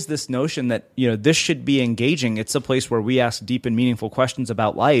 why is this notion that, this should be engaging? It's a place where we ask deep and meaningful questions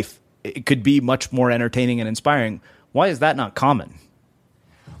about life. It could be much more entertaining and inspiring. Why is that not common?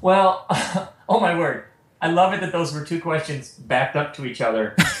 Well, oh my word. I love it that those were two questions backed up to each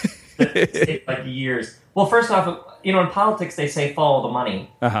other that take like years. Well, first off, in politics, they say follow the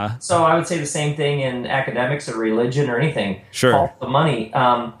money. So I would say the same thing in academics or religion or anything. Sure. Follow the money.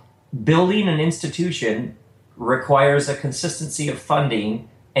 Building an institution requires a consistency of funding,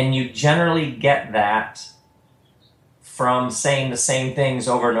 and you generally get that from saying the same things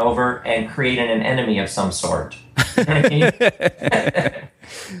over and over and creating an enemy of some sort. You know what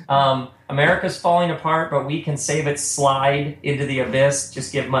I mean? America's falling apart, but we can save it, slide into the abyss,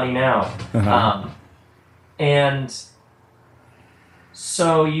 just give money now. And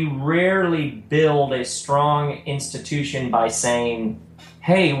so you rarely build a strong institution by saying,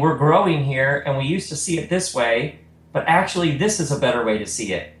 hey, we're growing here and we used to see it this way, but actually this is a better way to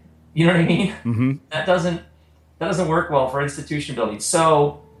see it. You know what I mean? Mm-hmm. That doesn't work well for institution building.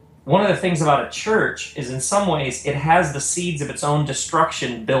 So one of the things about a church is, in some ways, it has the seeds of its own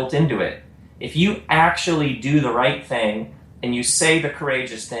destruction built into it. If you actually do the right thing, and you say the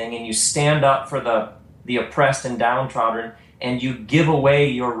courageous thing, and you stand up for the oppressed and downtrodden, and you give away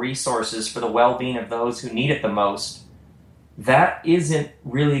your resources for the well-being of those who need it the most, that isn't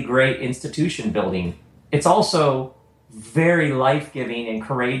really great institution building. It's also very life-giving and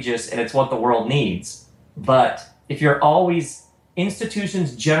courageous, and it's what the world needs. But if you're always,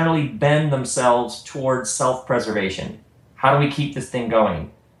 institutions generally bend themselves towards self-preservation. How do we keep this thing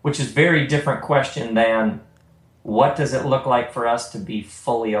going? Which is a very different question than what does it look like for us to be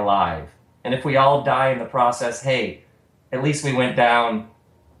fully alive? And if we all die in the process, hey, at least we went down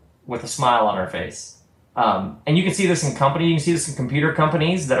with a smile on our face. And you can see this in companies, you can see this in computer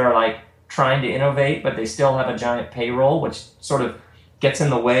companies that are like trying to innovate, but they still have a giant payroll, which sort of gets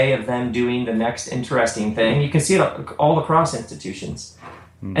in the way of them doing the next interesting thing. You can see it all across institutions.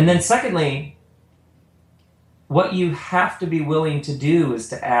 And then secondly, what you have to be willing to do is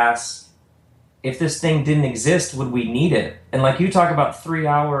to ask, if this thing didn't exist, would we need it? And like you talk about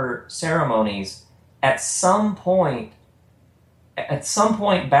 3-hour ceremonies, at some point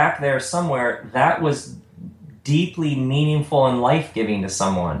back there somewhere, that was deeply meaningful and life-giving to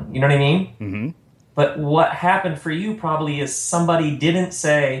someone. You know what I mean? Mm-hmm. But what happened for you probably is somebody didn't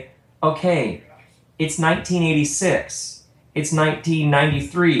say, okay, it's 1986, it's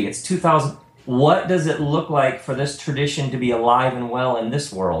 1993, it's 2000. What does it look like for this tradition to be alive and well in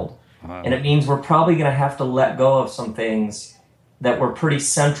this world? And it means we're probably going to have to let go of some things that were pretty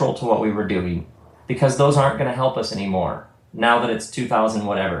central to what we were doing, because those aren't going to help us anymore now that it's 2000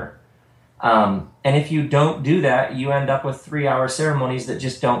 whatever. And if you don't do that, you end up with 3-hour ceremonies that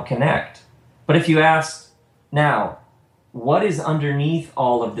just don't connect. But if you ask, now, what is underneath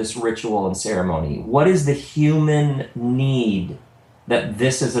all of this ritual and ceremony? What is the human need that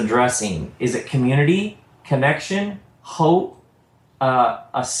this is addressing? Is it community, connection, hope,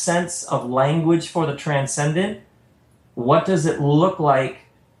 a sense of language for the transcendent? What does it look like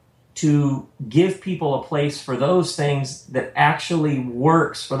to give people a place for those things that actually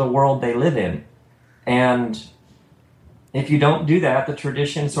works for the world they live in? And if you don't do that, the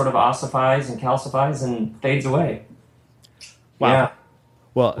tradition sort of ossifies and calcifies and fades away. Wow. Yeah.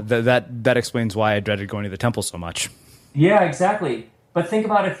 Well, that explains why I dreaded going to the temple so much. Yeah, exactly. But think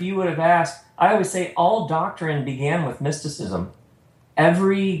about if you would have asked, I always say all doctrine began with mysticism.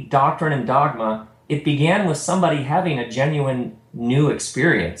 Every doctrine and dogma, it began with somebody having a genuine new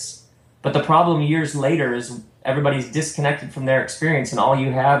experience. But the problem years later is everybody's disconnected from their experience, and all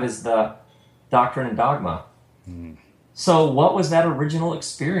you have is the doctrine and dogma. So what was that original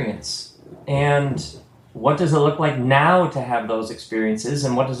experience? And what does it look like now to have those experiences?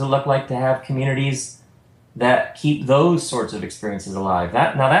 And what does it look like to have communities that keep those sorts of experiences alive?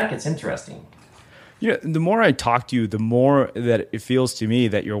 Now that gets interesting. You know, the more I talk to you, the more that it feels to me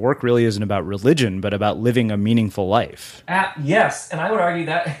that your work really isn't about religion, but about living a meaningful life. Yes, and I would argue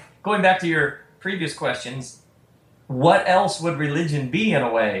that, going back to your previous questions, what else would religion be in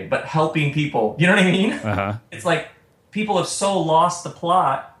a way but helping people? You know what I mean? Uh-huh. It's like people have so lost the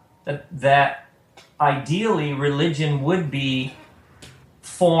plot that ideally religion would be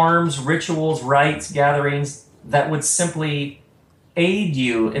forms, rituals, rites, gatherings that would simply aid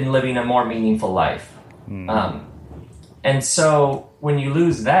you in living a more meaningful life. And so when you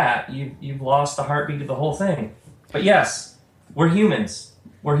lose that, you've lost the heartbeat of the whole thing. But yes, we're humans.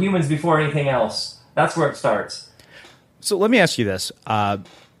 We're humans before anything else. That's where it starts. So let me ask you this.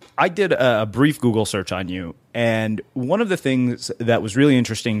 I did a brief Google search on you, and one of the things that was really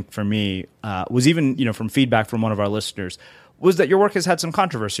interesting for me was even, from feedback from one of our listeners, was that your work has had some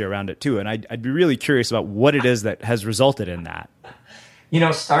controversy around it too. And I'd be really curious about what it is that has resulted in that.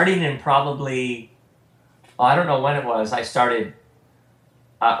 Starting in probably, I don't know when it was, I started,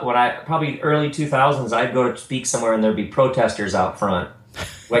 probably early 2000s, I'd go to speak somewhere and there'd be protesters out front,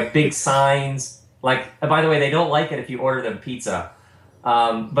 like big signs, by the way, they don't like it if you order them pizza.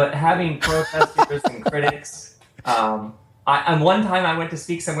 But having protesters and critics, one time I went to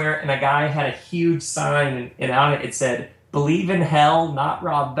speak somewhere and a guy had a huge sign and on it said, "Believe in hell, not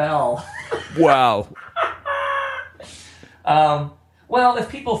Rob Bell." Wow. Well, if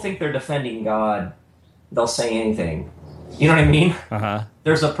people think they're defending God, they'll say anything. You know what I mean? Uh-huh.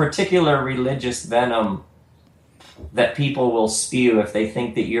 There's a particular religious venom that people will spew if they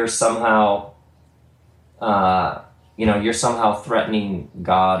think that you're somehow, you're somehow threatening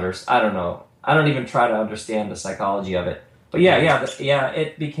God, or I don't know. I don't even try to understand the psychology of it. But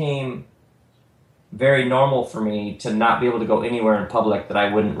it became very normal for me to not be able to go anywhere in public that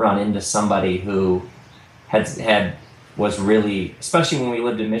I wouldn't run into somebody who was really, especially when we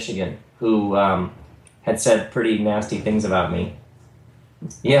lived in Michigan, who had said pretty nasty things about me.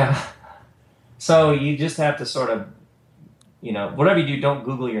 Yeah. So you just have to sort of, whatever you do, don't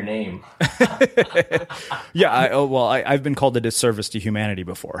Google your name. Yeah, I've been called a disservice to humanity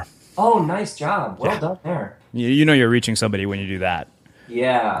before. Oh, nice job. Well done there. You're reaching somebody when you do that.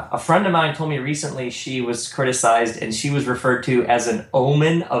 Yeah. A friend of mine told me recently she was criticized and she was referred to as an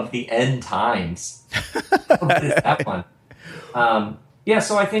omen of the end times. What is that one?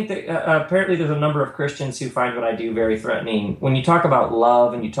 So I think that apparently there's a number of Christians who find what I do very threatening. When you talk about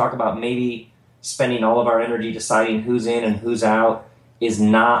love and you talk about maybe spending all of our energy deciding who's in and who's out is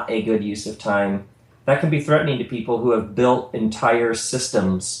not a good use of time, that can be threatening to people who have built entire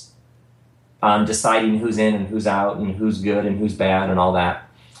systems on deciding who's in and who's out and who's good and who's bad and all that.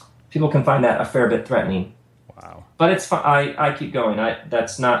 People can find that a fair bit threatening. Wow. But it's fine. I keep going.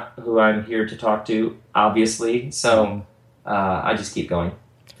 That's not who I'm here to talk to, obviously. So I just keep going.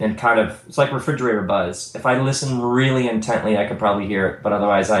 And it's like refrigerator buzz. If I listen really intently, I could probably hear it. But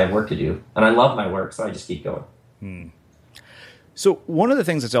otherwise, I have work to do. And I love my work, so I just keep going. So one of the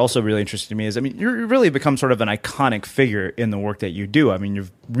things that's also really interesting to me is, you really become sort of an iconic figure in the work that you do.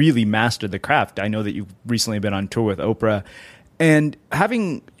 You've really mastered the craft. I know that you've recently been on tour with Oprah. And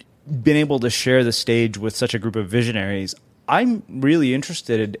having been able to share the stage with such a group of visionaries, I'm really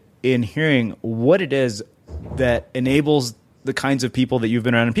interested in hearing what it is that enables the kinds of people that you've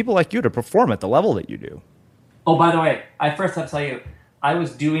been around and people like you to perform at the level that you do. Oh, by the way, I first have to tell you, I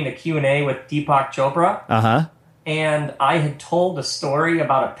was doing a Q&A with Deepak Chopra. Uh-huh. And I had told a story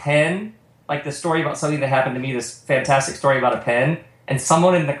about a pen, like the story about something that happened to me, this fantastic story about a pen. And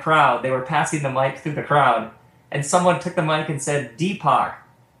someone in the crowd, they were passing the mic through the crowd, and someone took the mic and said, "Deepak,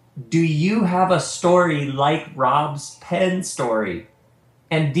 do you have a story like Rob's pen story?"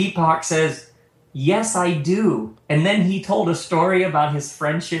 And Deepak says, "Yes, I do." And then he told a story about his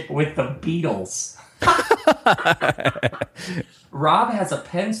friendship with the Beatles. Rob has a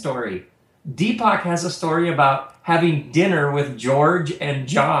pen story. Deepak has a story about having dinner with George and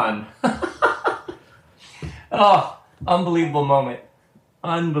John. Oh, unbelievable moment.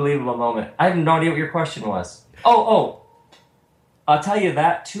 Unbelievable moment. I have no idea what your question was. I'll tell you,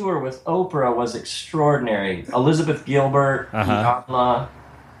 that tour with Oprah was extraordinary. Elizabeth Gilbert, Iyanla,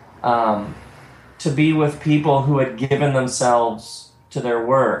 to be with people who had given themselves to their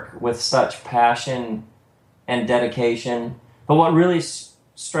work with such passion and dedication. But what really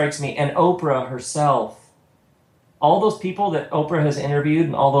strikes me, and Oprah herself, all those people that Oprah has interviewed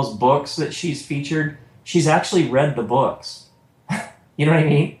and all those books that she's featured, she's actually read the books. You know what I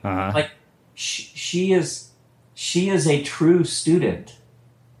mean? Like, she is a true student.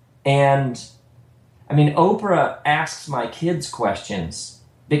 And I mean, Oprah asks my kids questions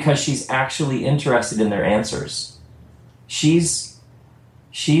because she's actually interested in their answers. She's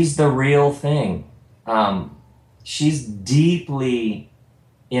the real thing. She's deeply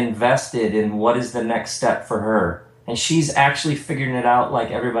invested in what is the next step for her. And she's actually figuring it out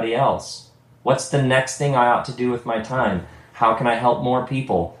like everybody else. What's the next thing I ought to do with my time? How can I help more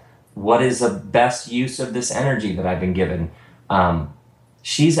people? What is the best use of this energy that I've been given?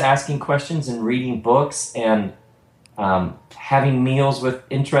 She's asking questions and reading books and having meals with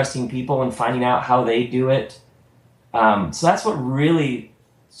interesting people and finding out how they do it. So that's what really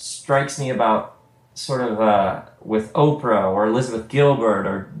strikes me about sort of with Oprah or Elizabeth Gilbert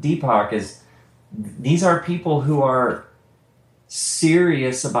or Deepak is these are people who are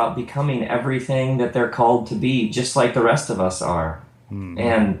serious about becoming everything that they're called to be, just like the rest of us are.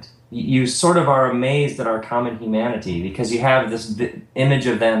 And you sort of are amazed at our common humanity because you have this image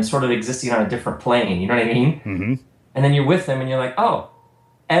of them sort of existing on a different plane, you know what I mean? And then you're with them and you're like, oh,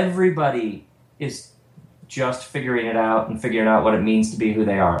 everybody is just figuring it out and figuring out what it means to be who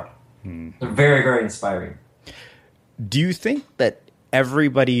they are. They're very, very inspiring. Do you think that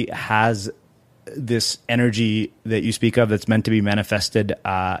everybody has this energy that you speak of that's meant to be manifested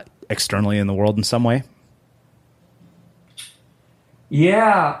externally in the world in some way?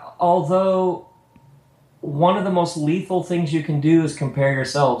 Yeah, although one of the most lethal things you can do is compare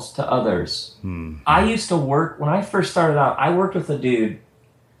yourselves to others. I used to work, when I first started out, I worked with a dude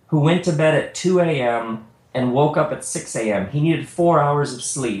who went to bed at 2 a.m. and woke up at 6 a.m. He needed 4 hours of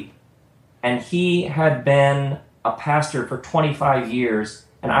sleep. And he had been a pastor for 25 years.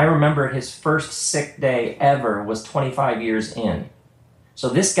 And I remember his first sick day ever was 25 years in. So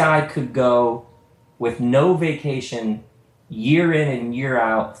this guy could go with no vacation, year in and year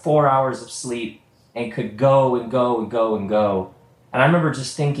out, 4 hours of sleep, and could go and go and go and go. And I remember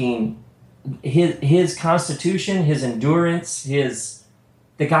just thinking, his constitution, his endurance,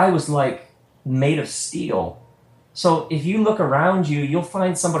 the guy was like made of steel. So if you look around you, you'll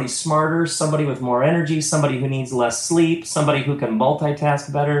find somebody smarter, somebody with more energy, somebody who needs less sleep, somebody who can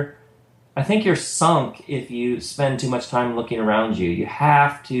multitask better. I think you're sunk if you spend too much time looking around you. You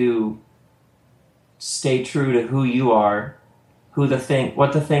have to stay true to who you are, what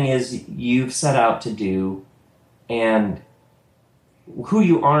the thing is you've set out to do, and who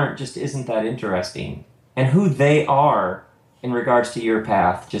you aren't just isn't that interesting. And who they are in regards to your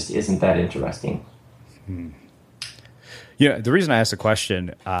path just isn't that interesting. Yeah, the reason I asked the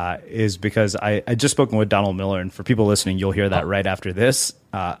question is because I just spoken with Donald Miller, and for people listening, you'll hear that right after this.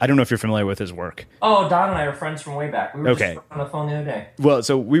 I don't know if you're familiar with his work. Oh, Don and I are friends from way back. We were just on the phone the other day. Well,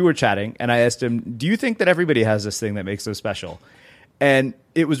 so we were chatting, and I asked him, do you think that everybody has this thing that makes them special? And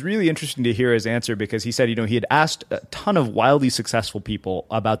it was really interesting to hear his answer because he said, he had asked a ton of wildly successful people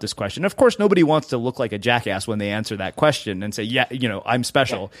about this question. Of course, nobody wants to look like a jackass when they answer that question and say, yeah, I'm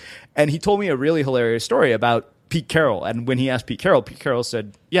special. Yeah. And he told me a really hilarious story about Pete Carroll. And when he asked Pete Carroll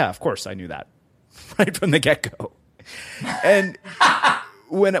said, yeah, of course I knew that right from the get-go. And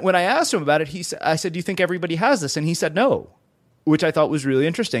when I asked him about it, I said, do you think everybody has this? And he said, no, which I thought was really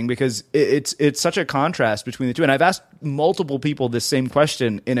interesting because it's such a contrast between the two. And I've asked multiple people this same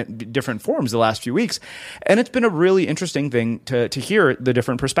question in different forms the last few weeks. And it's been a really interesting thing to hear the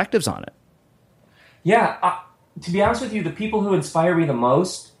different perspectives on it. Yeah. To be honest with you, the people who inspire me the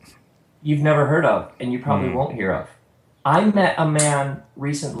most, you've never heard of, and you probably won't hear of. I met a man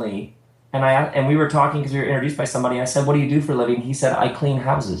recently, and we were talking because we were introduced by somebody. I said, what do you do for a living? He said, I clean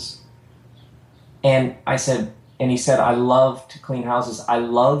houses. And he said, I love to clean houses. I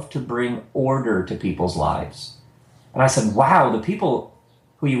love to bring order to people's lives. And I said, wow, the people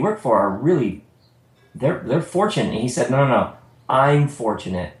who you work for are really, they're fortunate. And he said, no, I'm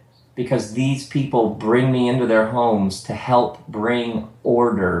fortunate because these people bring me into their homes to help bring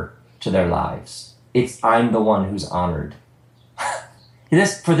order to their lives. I'm the one who's honored.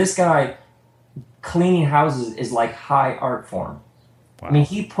 For this guy, cleaning houses is like high art form. Wow. I mean,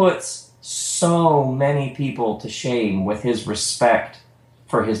 he puts so many people to shame with his respect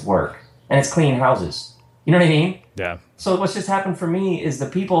for his work. And it's cleaning houses. You know what I mean? Yeah. So what's just happened for me is the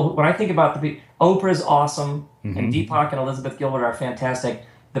people, when I think about Oprah's awesome, and Deepak and Elizabeth Gilbert are fantastic.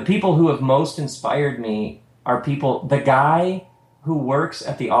 The people who have most inspired me are people, the guy who works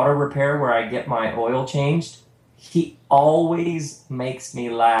at the auto repair where I get my oil changed, he always makes me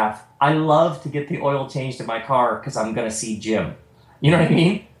laugh. I love to get the oil changed in my car because I'm going to see Jim. You know what I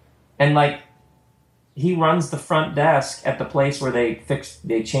mean? And like, he runs the front desk at the place where they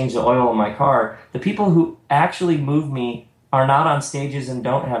change the oil in my car. The people who actually move me are not on stages and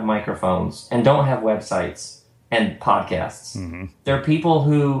don't have microphones and don't have websites and podcasts. They're people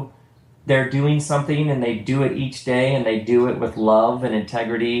who they're doing something and they do it each day and they do it with love and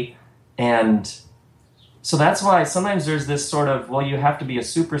integrity. And so that's why sometimes there's this sort of, well, you have to be a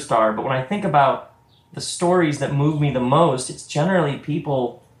superstar. But when I think about the stories that move me the most, it's generally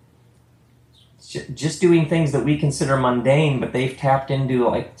people just doing things that we consider mundane, but they've tapped into,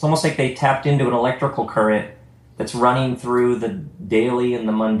 like, it's almost like they tapped into an electrical current that's running through the daily and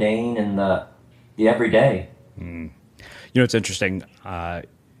the mundane and the everyday. You know, it's interesting.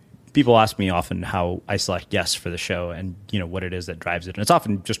 People ask me often how I select guests for the show and, you know, what it is that drives it. And it's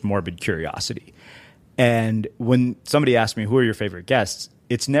often just morbid curiosity. And when somebody asks me, who are your favorite guests?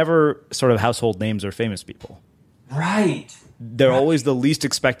 It's never sort of household names or famous people. Right. They're always the least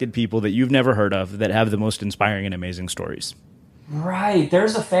expected people that you've never heard of that have the most inspiring and amazing stories. Right.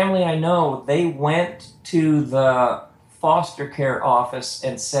 There's a family I know. They went to the foster care office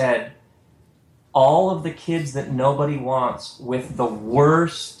and said, all of the kids that nobody wants with the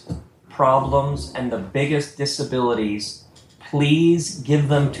worst problems and the biggest disabilities, please give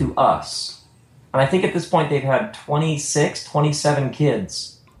them to us. And I think at this point they've had 27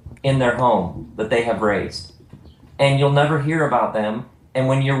 kids in their home that they have raised. And you'll never hear about them. And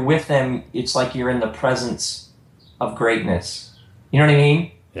when you're with them, it's like you're in the presence of greatness. You know what I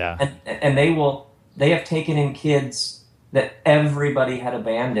mean? Yeah. And they have taken in kids that everybody had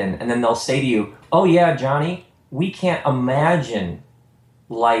abandoned. And then they'll say to you, oh yeah, Johnny, we can't imagine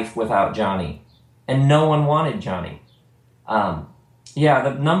life without Johnny. And no one wanted Johnny. Yeah,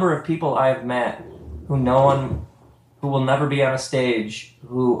 the number of people I've met who will never be on a stage,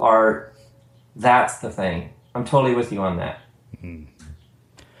 that's the thing. I'm totally with you on that.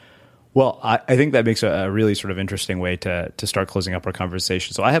 Well, I think that makes a really sort of interesting way to start closing up our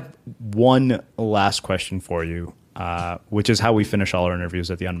conversation. So I have one last question for you, which is how we finish all our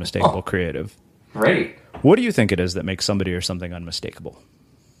interviews at the Unmistakable Creative. Great. What do you think it is that makes somebody or something unmistakable?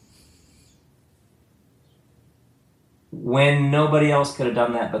 When nobody else could have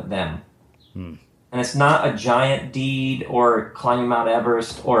done that but them. And it's not a giant deed or climbing Mount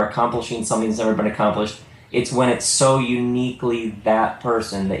Everest or accomplishing something that's never been accomplished. It's when it's so uniquely that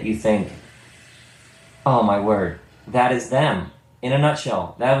person that you think, oh my word, that is them. In a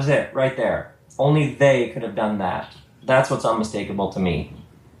nutshell, that was it right there. Only they could have done that. That's what's unmistakable to me.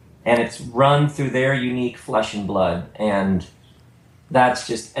 And it's run through their unique flesh and blood. And that's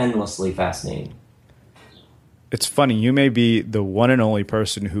just endlessly fascinating. It's funny. You may be the one and only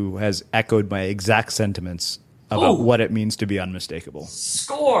person who has echoed my exact sentiments about what it means to be unmistakable.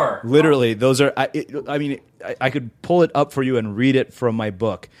 Score! Literally, those are, I could pull it up for you and read it from my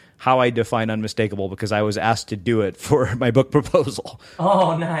book, How I Define Unmistakable, because I was asked to do it for my book proposal.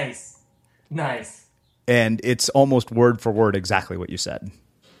 Oh, nice. Nice. And it's almost word for word exactly what you said.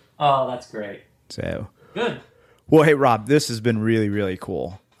 Oh, that's great. So good. Well, hey, Rob, this has been really, really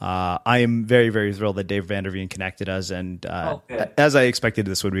cool. I am very, very thrilled that Dave Vanderveen connected us. And as I expected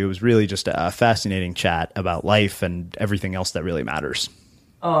this would be, it was really just a fascinating chat about life and everything else that really matters.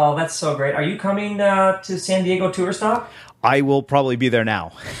 Oh, that's so great. Are you coming to San Diego tour stop? I will probably be there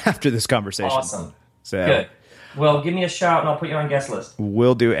now after this conversation. Awesome. So, good. Well, give me a shout and I'll put you on guest list.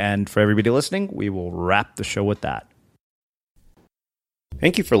 Will do. And for everybody listening, we will wrap the show with that.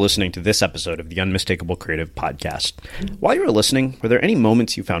 Thank you for listening to this episode of the Unmistakable Creative Podcast. While you were listening, were there any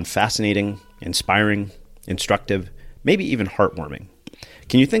moments you found fascinating, inspiring, instructive, maybe even heartwarming?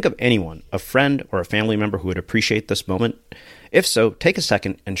 Can you think of anyone, a friend or a family member who would appreciate this moment? If so, take a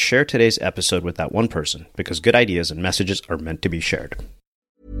second and share today's episode with that one person, because good ideas and messages are meant to be shared.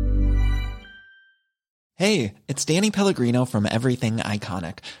 Hey, it's Danny Pellegrino from Everything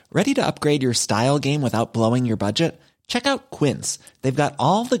Iconic. Ready to upgrade your style game without blowing your budget? Check out Quince. They've got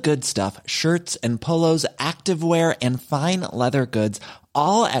all the good stuff, shirts and polos, activewear, and fine leather goods,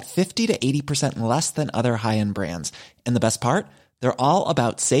 all at 50 to 80% less than other high-end brands. And the best part? They're all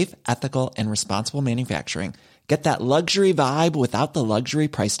about safe, ethical, and responsible manufacturing. Get that luxury vibe without the luxury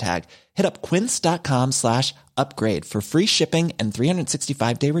price tag. Hit up quince.com/upgrade for free shipping and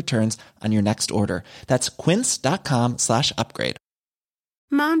 365-day returns on your next order. That's quince.com/upgrade.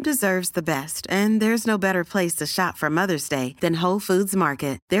 Mom deserves the best, and there's no better place to shop for Mother's Day than Whole Foods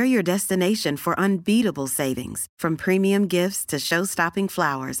Market. They're your destination for unbeatable savings, from premium gifts to show-stopping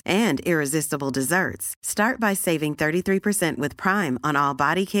flowers and irresistible desserts. Start by saving 33% with Prime on all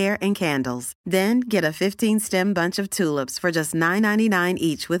body care and candles. Then get a 15-stem bunch of tulips for just $9.99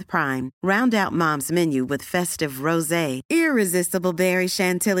 each with Prime. Round out Mom's menu with festive rosé, irresistible berry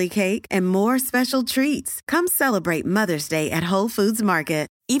chantilly cake, and more special treats. Come celebrate Mother's Day at Whole Foods Market.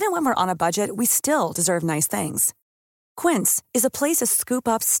 Even when we're on a budget, we still deserve nice things. Quince is a place to scoop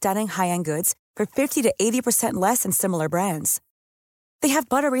up stunning high-end goods for 50 to 80% less than similar brands. They have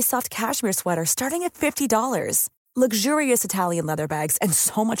buttery soft cashmere sweaters starting at $50, luxurious Italian leather bags, and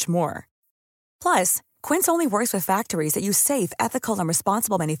so much more. Plus, Quince only works with factories that use safe, ethical, and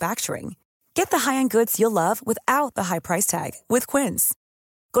responsible manufacturing. Get the high-end goods you'll love without the high price tag with Quince.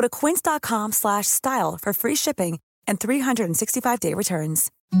 Go to quince.com/style for free shipping and 365-day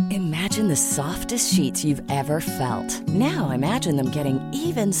returns. Imagine the softest sheets you've ever felt. Now imagine them getting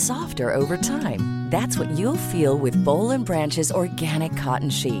even softer over time. That's what you'll feel with Boll & Branch's organic cotton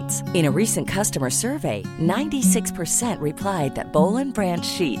sheets. In a recent customer survey, 96% replied that Boll & Branch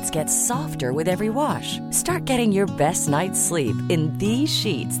sheets get softer with every wash. Start getting your best night's sleep in these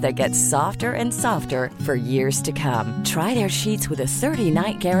sheets that get softer and softer for years to come. Try their sheets with a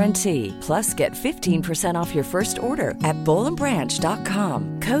 30-night guarantee. Plus, get 15% off your first order at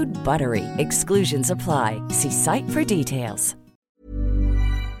bollandbranch.com. Code BUTTERY. Exclusions apply. See site for details.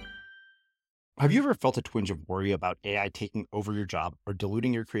 Have you ever felt a twinge of worry about AI taking over your job or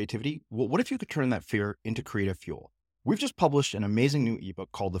diluting your creativity? Well, what if you could turn that fear into creative fuel? We've just published an amazing new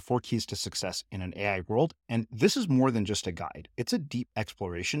ebook called The 4 Keys to Success in an AI World, and this is more than just a guide. It's a deep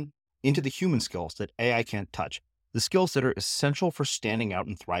exploration into the human skills that AI can't touch, the skills that are essential for standing out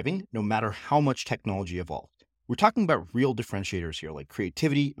and thriving, no matter how much technology evolved. We're talking about real differentiators here, like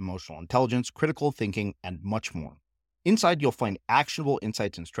creativity, emotional intelligence, critical thinking, and much more. Inside, you'll find actionable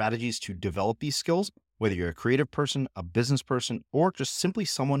insights and strategies to develop these skills, whether you're a creative person, a business person, or just simply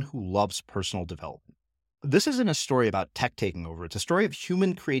someone who loves personal development. This isn't a story about tech taking over. It's a story of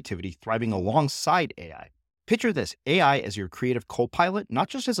human creativity thriving alongside AI. Picture this, AI as your creative co-pilot, not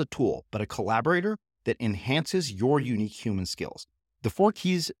just as a tool, but a collaborator that enhances your unique human skills. The 4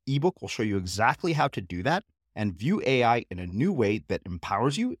 Keys ebook will show you exactly how to do that and view AI in a new way that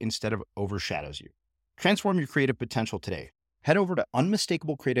empowers you instead of overshadows you. Transform your creative potential today. Head over to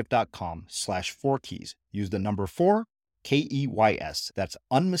unmistakablecreative.com/4keys. Use the number 4, KEYS. That's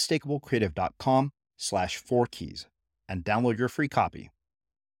unmistakablecreative.com/4keys and download your free copy.